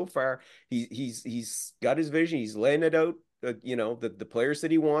doing so far, he's got his vision, he's laying it out the players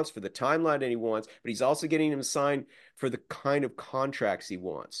that he wants for the timeline that he wants, but he's also getting him signed for the kind of contracts he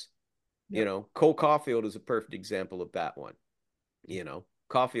wants. Yeah. Cole Caulfield is a perfect example of that one.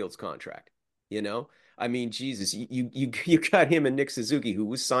 Caulfield's contract. I mean, Jesus, you got him and Nick Suzuki, who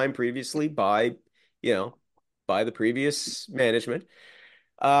was signed previously by the previous management,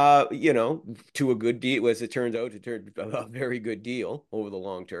 to a good deal, as it turns out, a very good deal over the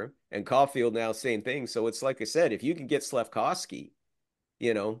long term. And Caulfield now, same thing. So it's like I said, if you can get Slafkovsky,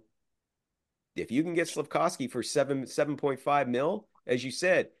 you know, if you can get Slafkovsky for 7.5 mil, as you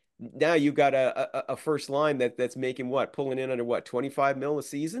said, now you've got a first line that's making pulling in under 25 mil a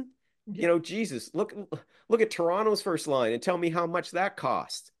season. Yeah. Jesus, look at Toronto's first line and tell me how much that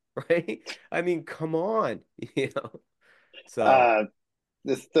cost, right? I mean, come on, So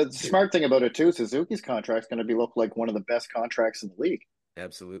The smart thing about it too, Suzuki's contract is going to be look like one of the best contracts in the league.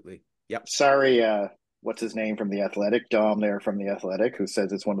 absolutely, yep, Sorry, what's his name from the Athletic, Dom there from the Athletic, who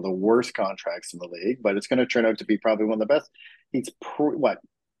says it's one of the worst contracts in the league, but it's going to turn out to be probably one of the best. He's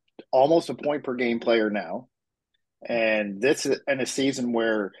almost a point per game player now, and this is in a season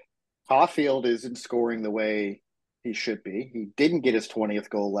where Caulfield isn't scoring the way he should be. He didn't get his 20th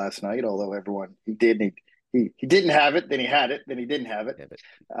goal last night, although everyone he did. He didn't have it, then he had it, then he didn't have it.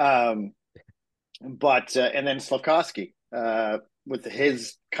 Um, and then Slafkovsky, with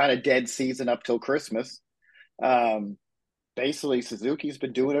his kind of dead season up till Christmas, basically Suzuki's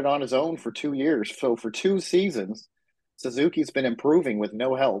been doing it on his own for 2 years. So for 2 seasons, Suzuki's been improving with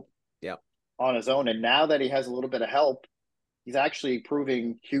no help. Yeah. On his own. And now that he has a little bit of help, he's actually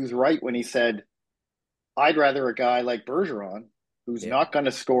proving Hughes right when he said, I'd rather a guy like Bergeron, who's not going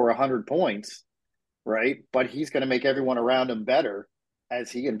to score 100 points, right? But he's going to make everyone around him better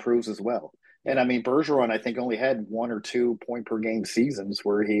as he improves as well. And I mean, Bergeron, I think, only had 1 or 2 point per game seasons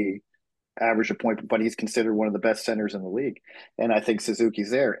where he averaged a point, but he's considered one of the best centers in the league. And I think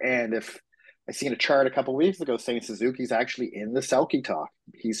Suzuki's there. And if I seen a chart a couple of weeks ago saying Suzuki's actually in the Selke talk,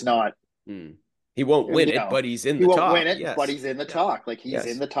 he's not. He won't win it, but he's in the top. He won't win it, yes. but he's in the talk. Like he's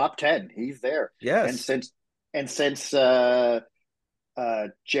in the top 10. He's there. Yes. And since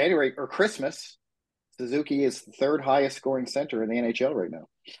January or Christmas, Suzuki is the third highest scoring center in the NHL right now.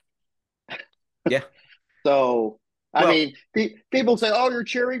 Yeah. So I mean, people say, "Oh, you're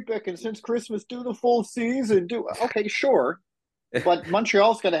cherry picking since Christmas. Do the full season." Okay, sure. But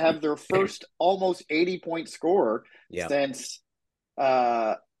Montreal's going to have their first almost 80-point scorer since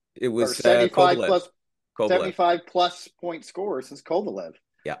it was 75 Kovalev. plus 75 plus point scorer since Kovalev.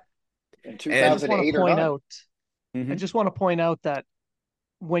 Yeah. In 2008 or 9. I just want to point out that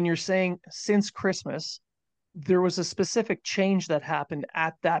when you're saying since Christmas, there was a specific change that happened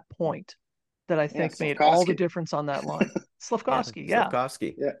at that point that I think made all the difference on that line. Slafkovsky,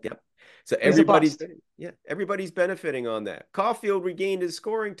 Slafkovsky. Yeah. Yep. So everybody's benefiting on that. Caulfield regained his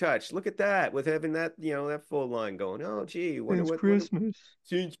scoring touch. Look at that, with having that, that full line going. Oh, gee, since Christmas.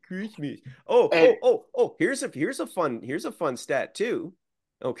 Oh, here's a fun stat too.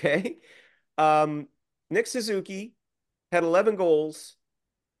 Okay. Nick Suzuki had 11 goals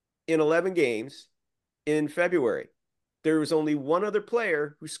in 11 games in February. There was only one other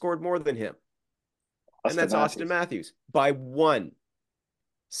player who scored more than him. And that's Austin Matthews by 1.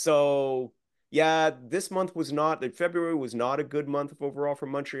 So, this month February was not a good month overall for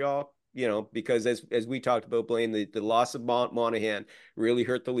Montreal, because as we talked about, Blaine, the loss of Monahan really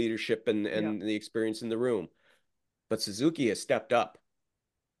hurt the leadership and the experience in the room. But Suzuki has stepped up.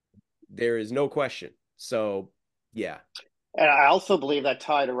 There is no question. So, yeah. And I also believe that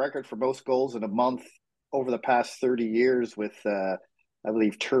tied a record for most goals in a month over the past 30 years with I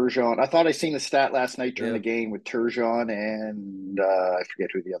believe Turgeon. I thought I seen the stat last night during the game with Turgeon and I forget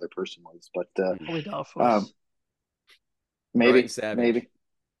who the other person was, but maybe.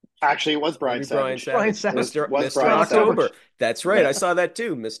 Actually, it was Brian Savage. Mr. October. That's right. I saw that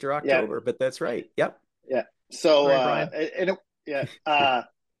too, Mr. October. But that's right. Yep. Yeah. So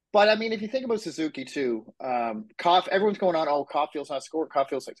but I mean, if you think about Suzuki too, everyone's going on. Oh, Caulfield's not scoring.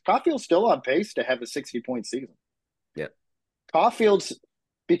 Caulfield's still on pace to have a 60-point season. Yeah. Caulfield's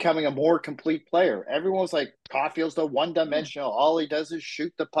becoming a more complete player. Everyone's like, Caulfield's the one-dimensional. All he does is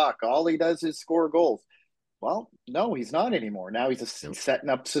shoot the puck. All he does is score goals. Well, no, he's not anymore. Now he's setting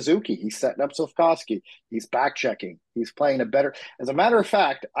up Suzuki. He's setting up Slafkovsky. He's back-checking. He's playing a better. As a matter of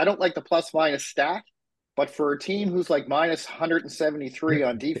fact, I don't like the plus-minus stat, but for a team who's like minus 173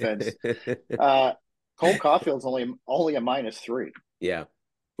 on defense, Cole Caulfield's only a -3. Yeah.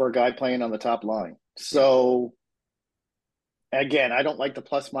 For a guy playing on the top line. So, again, I don't like the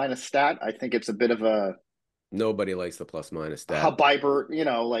plus-minus stat. I think it's a bit of a Nobody likes the plus minus How stat. Biber,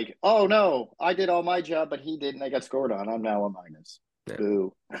 like, oh no, I did all my job, but he didn't. I got scored on. I'm now a minus. Yeah.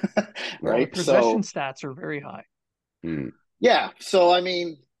 Boo. Well, the Right. possession So stats are very high. Hmm. yeah. So I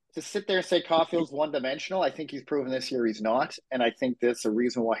mean, to sit there and say Caulfield's one dimensional, I think he's proven this year he's not. And I think that's a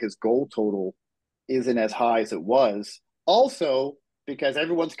reason why his goal total isn't as high as it was. Also, because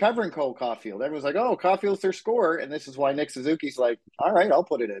everyone's covering Cole Caulfield. Everyone's like, oh, Caulfield's their scorer. And this is why Nick Suzuki's like, all right, I'll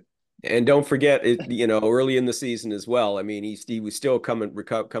put it in. And don't forget it, early in the season as well. I mean, he was still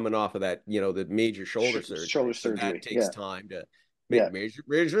coming off of that, the major shoulder Shoulder surgery. So that surgery. takes Yeah. time to Yeah.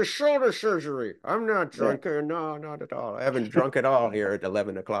 major shoulder surgery. I'm not Yeah. drunk. No, not at all. I haven't drunk at all here at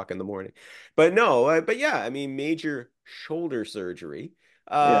 11 o'clock in the morning. But no, but yeah, I mean, major shoulder surgery.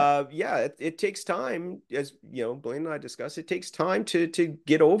 Yeah. Yeah, it takes time, as Blaine and I discussed. It takes time to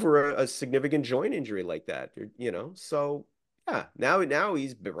get over a significant joint injury like that. So yeah, now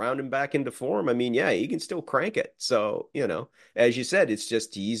he's rounding back into form. I mean, yeah, he can still crank it. So, as you said, it's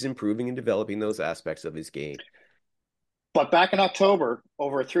just he's improving and developing those aspects of his game. But back in October,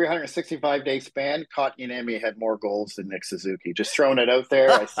 over a 365-day span, Kotkaniemi had more goals than Nick Suzuki. Just throwing it out there.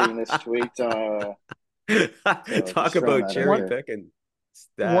 I seen this tweet. So Talk just throwing about that out cherry One there. picking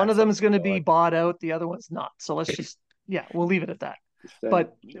one of stats. them Oh is going to my be God. bought out, the other one's not. So let's just, yeah, we'll leave it at that. Just saying.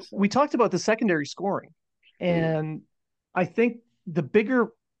 But Just we saying. talked about the secondary scoring, Mm, and I think the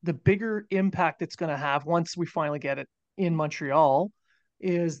bigger impact it's going to have once we finally get it in Montreal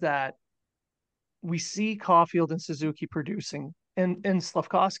is that we see Caulfield and Suzuki producing, and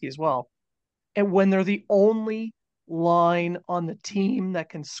Slavkovsky as well. And when they're the only line on the team that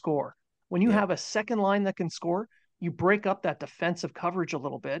can score, when you yeah. have a second line that can score, you break up that defensive coverage a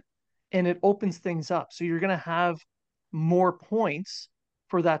little bit and it opens things up. So you're going to have more points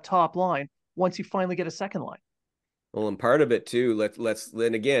for that top line once you finally get a second line. Well, and part of it too, let's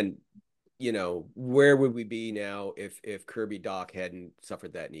then again, where would we be now if Kirby Doc hadn't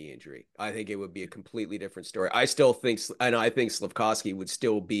suffered that knee injury? I think it would be a completely different story. I still think, and I think Slavkovsky would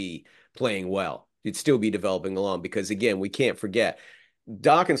still be playing well. He'd still be developing along because again, we can't forget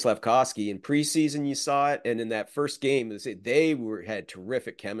Doc and Slavkovsky in preseason, you saw it, and in that first game, they had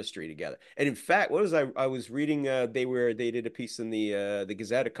terrific chemistry together. And in fact, what was I was reading? They did a piece in the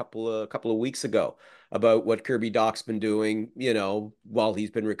Gazette a couple of weeks ago about what Kirby Doc's been doing, while he's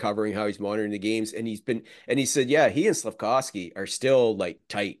been recovering, how he's monitoring the games, and he said, yeah, he and Slavkovsky are still like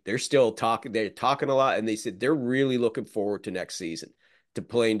tight. They're still talking. They're talking a lot, and they said they're really looking forward to next season, to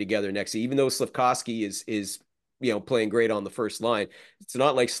playing together next season. Even though Slavkovsky is playing great on the first line. It's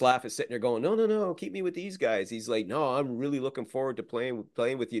not like Slav is sitting there going, no, no, no, keep me with these guys. He's like, no, I'm really looking forward to playing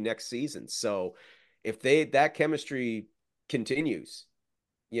with you next season. So if that chemistry continues,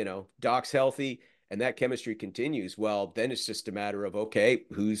 Doc's healthy and that chemistry continues, well, then it's just a matter of okay,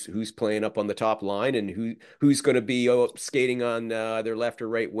 who's playing up on the top line and who's going to be skating on their left or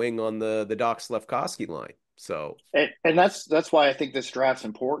right wing on the Doc Slavkovsky line. So And that's why I think this draft's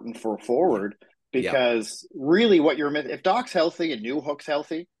important for yeah, forward yeah, because really what you're if Doc's healthy and Newhook's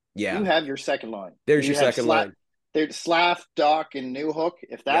healthy, you yeah. have your second line. There's your You have second line. Slav, Doc, and Newhook.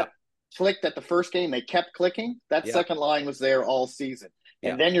 If that Yep, clicked at the first game, they kept clicking. That yep, second line was there all season,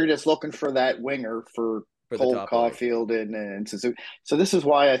 and yep. then you're just looking for that winger for For the Cole top line. Caulfield and Suzuki. So this is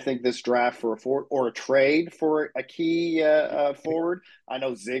why I think this draft for a forward or a trade for a key forward. I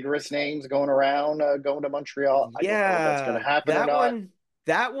know Zigris names going around going to Montreal. I don't know if that's going Yeah, to happen or not.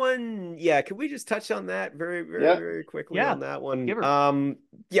 that one, yeah. Can we just touch on that very, very, Yeah, very quickly Yeah, on that one? give her.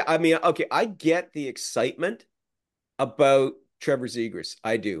 Yeah, I mean, okay, I get the excitement about Trevor Zegras.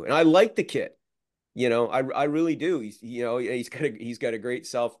 I do. And I like the kid. I really do. He's got a great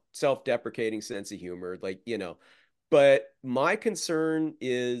self-deprecating sense of humor, like, but my concern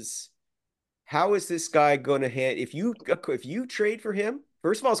is how is this guy going to if you trade for him,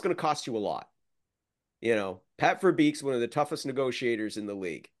 first of all, it's going to cost you a lot. Pat Verbeek's one of the toughest negotiators in the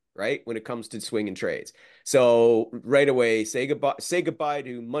league, right? When it comes to swinging trades. So right away, say goodbye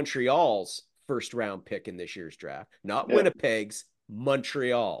to Montreal's first round pick in this year's draft, not yeah. Winnipeg's,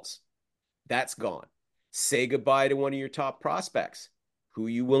 Montreal's. That's gone. Say goodbye to one of your top prospects. Who are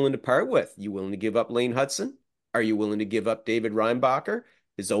you willing to part with? You willing to give up Lane Hudson? Are you willing to give up David Reinbacher?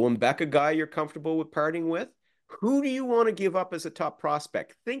 Is Owen Beck a guy you're comfortable with parting with? Who do you want to give up as a top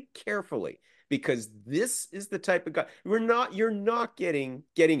prospect? Think carefully because this is the type of guy you're not getting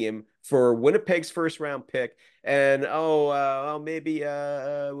him for Winnipeg's first round pick and maybe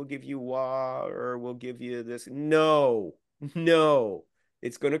we'll give you Wah or we'll give you this. No, no,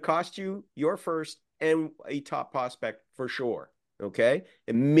 it's going to cost you your first and a top prospect for sure. Okay,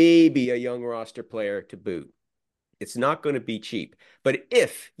 and maybe a young roster player to boot. It's not going to be cheap. But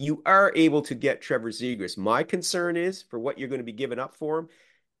if you are able to get Trevor Zegras, my concern is for what you're going to be giving up for him,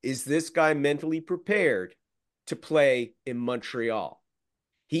 is this guy mentally prepared to play in Montreal?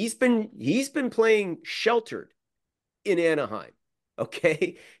 He's been playing sheltered in Anaheim.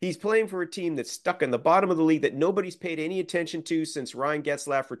 Okay. He's playing for a team that's stuck in the bottom of the league that nobody's paid any attention to since Ryan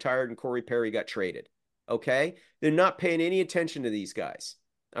Getzlaf retired and Corey Perry got traded. Okay. They're not paying any attention to these guys.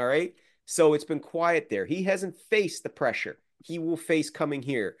 All right. So it's been quiet there. He hasn't faced the pressure he will face coming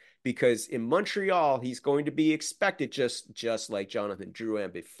here because in Montreal, he's going to be expected just like Jonathan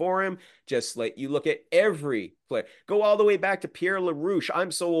Drouin before him, just like you look at every player. Go all the way back to Pierre LaRouche.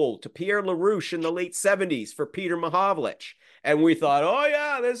 I'm so old. To Pierre LaRouche in the late 70s for Peter Mahovlich. And we thought, oh,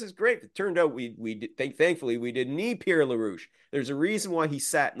 yeah, this is great. It turned out thankfully, we didn't need Pierre LaRouche. There's a reason why he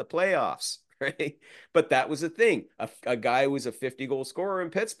sat in the playoffs, right? But that was the thing. A guy who was a 50-goal scorer in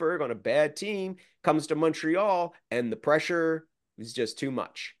Pittsburgh on a bad team comes to Montreal, and the pressure was just too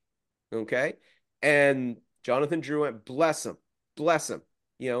much. Okay. And Jonathan Drouin, bless him.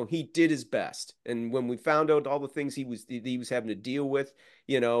 He did his best. And when we found out all the things he was having to deal with,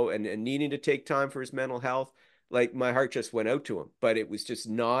 and needing to take time for his mental health, like my heart just went out to him. But it was just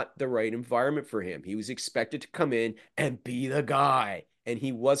not the right environment for him. He was expected to come in and be the guy, and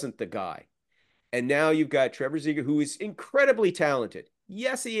he wasn't the guy. And now you've got Trevor Zegras, who is incredibly talented.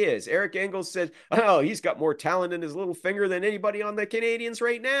 Yes, he is. Eric Engels said, oh, he's got more talent in his little finger than anybody on the Canadiens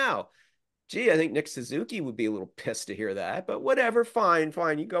right now. Gee, I think Nick Suzuki would be a little pissed to hear that, but whatever. Fine.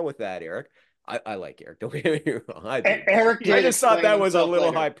 You go with that, Eric. I like Eric. Don't get me wrong. I do. Eric did I just thought that was a little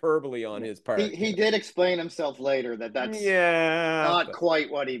later. Hyperbole on his part. He did explain himself later that's not quite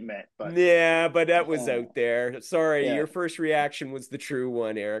what he meant. But but that was out there. Sorry, your first reaction was the true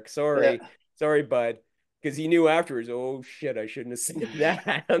one, Eric. Sorry, bud. Because he knew afterwards, oh shit, I shouldn't have said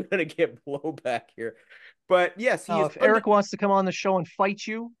that. I'm gonna get blowback here. But yes, if Eric wants to come on the show and fight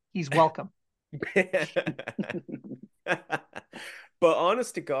you, he's welcome. But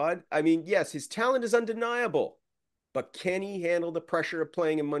honest to God, I mean, yes, his talent is undeniable, but can he handle the pressure of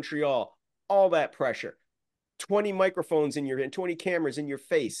playing in Montreal? All that pressure, 20 microphones in your and 20 cameras in your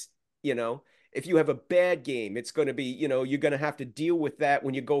face. If you have a bad game, it's going to be, you're going to have to deal with that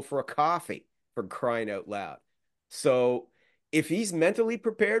when you go for a coffee, for crying out loud. So if he's mentally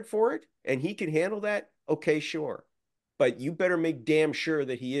prepared for it and he can handle that, okay, sure. But you better make damn sure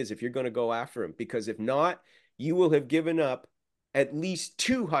that he is if you're going to go after him, because if not, you will have given up at least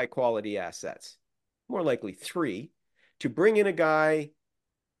 2 high-quality assets, more likely 3, to bring in a guy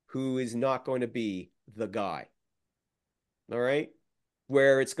who is not going to be the guy. All right?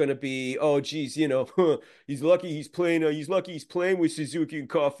 Where it's going to be, oh, geez, he's lucky he's playing with Suzuki and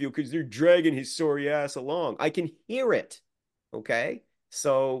Caulfield because they're dragging his sorry ass along. I can hear it. Okay?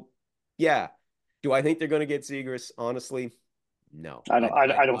 So, yeah. Do I think they're going to get Zegras? Honestly, no. I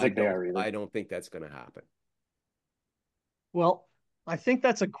don't think they are either. I don't think that's going to happen. Well, I think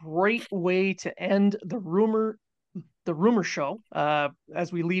that's a great way to end the rumor show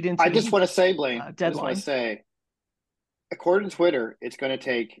as we lead into. I just want to say, Blaine, deadline. I just want to say, according to Twitter, it's going to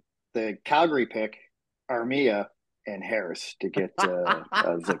take the Calgary pick, Armia, and Harris to get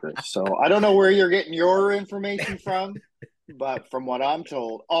Zegras. So I don't know where you're getting your information from, but from what I'm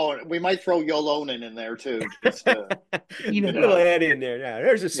told, we might throw Yolonen in there too. Just, even a little add in there. Yeah,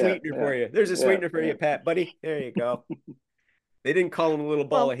 there's a sweetener for you. There's a sweetener for you, Pat, buddy. There you go. They didn't call him a little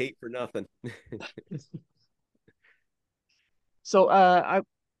ball of hate for nothing. So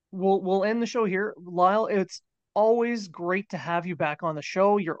we'll end the show here. Lyle, it's always great to have you back on the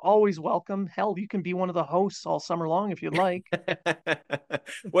show. You're always welcome. Hell, you can be one of the hosts all summer long if you'd like.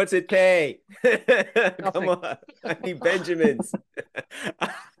 What's it pay? Come on. I need Benjamins.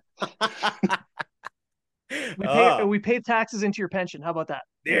 We pay taxes into your pension. How about that?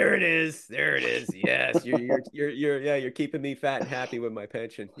 There it is. Yes, you're keeping me fat and happy with my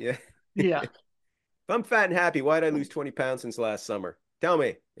pension. Yeah. Yeah. If I'm fat and happy, why did I lose 20 pounds since last summer? Tell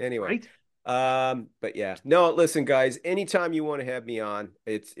me. Anyway. Right. But yeah, no, listen, guys, anytime you want to have me on,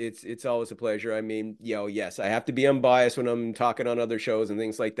 it's always a pleasure. I mean, yes, I have to be unbiased when I'm talking on other shows and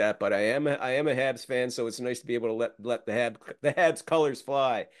things like that, but I am a Habs fan, so it's nice to be able to let the Habs colors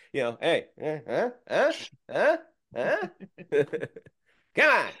fly. Hey, come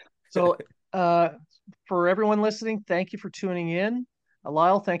on. So, for everyone listening, thank you for tuning in.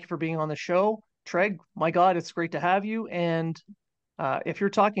 Lyle, thank you for being on the show. Treg, my God, it's great to have you. And if you're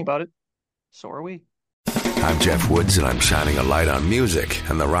talking about it, so are we. I'm Jeff Woods, and I'm shining a light on music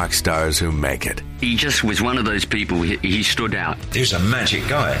and the rock stars who make it. He just was one of those people, he stood out. He was a magic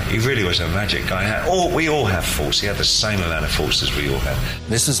guy. He really was a magic guy. We all have faults. He had the same amount of faults as we all had.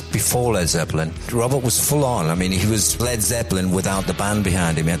 This was before Led Zeppelin. Robert was full on. I mean, he was Led Zeppelin without the band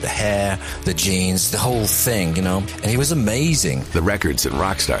behind him. He had the hair, the jeans, the whole thing, you know, and he was amazing. The Records and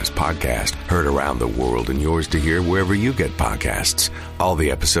Rockstars podcast, heard around the world and yours to hear wherever you get podcasts. All the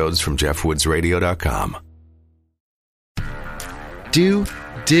episodes from jeffwoodsradio.com.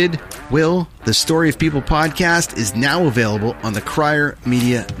 Did, Will, the Story of People podcast is now available on the Crier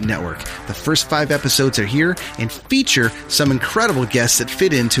Media Network. The first 5 episodes are here and feature some incredible guests that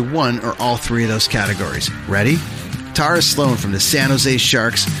fit into one or all 3 of those categories. Ready? Tara Sloan from the San Jose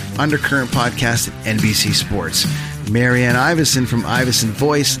Sharks Undercurrent podcast at NBC Sports. Marianne Iveson from Iveson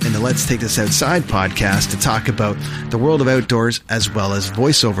Voice and the Let's Take This Outside podcast to talk about the world of outdoors as well as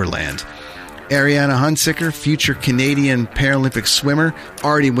voiceover land. Ariana Hunsicker, future Canadian Paralympic swimmer,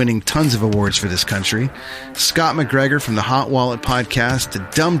 already winning tons of awards for this country. Scott McGregor from the Hot Wallet podcast to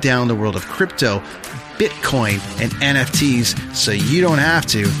dumb down the world of crypto, Bitcoin, and NFTs so you don't have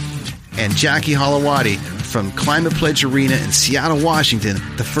to. And Jackie Holowati from Climate Pledge Arena in Seattle, Washington,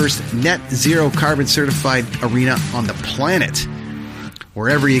 the first net zero carbon certified arena on the planet.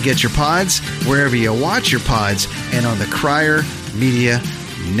 Wherever you get your pods, wherever you watch your pods, and on the Crier Media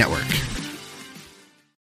Network.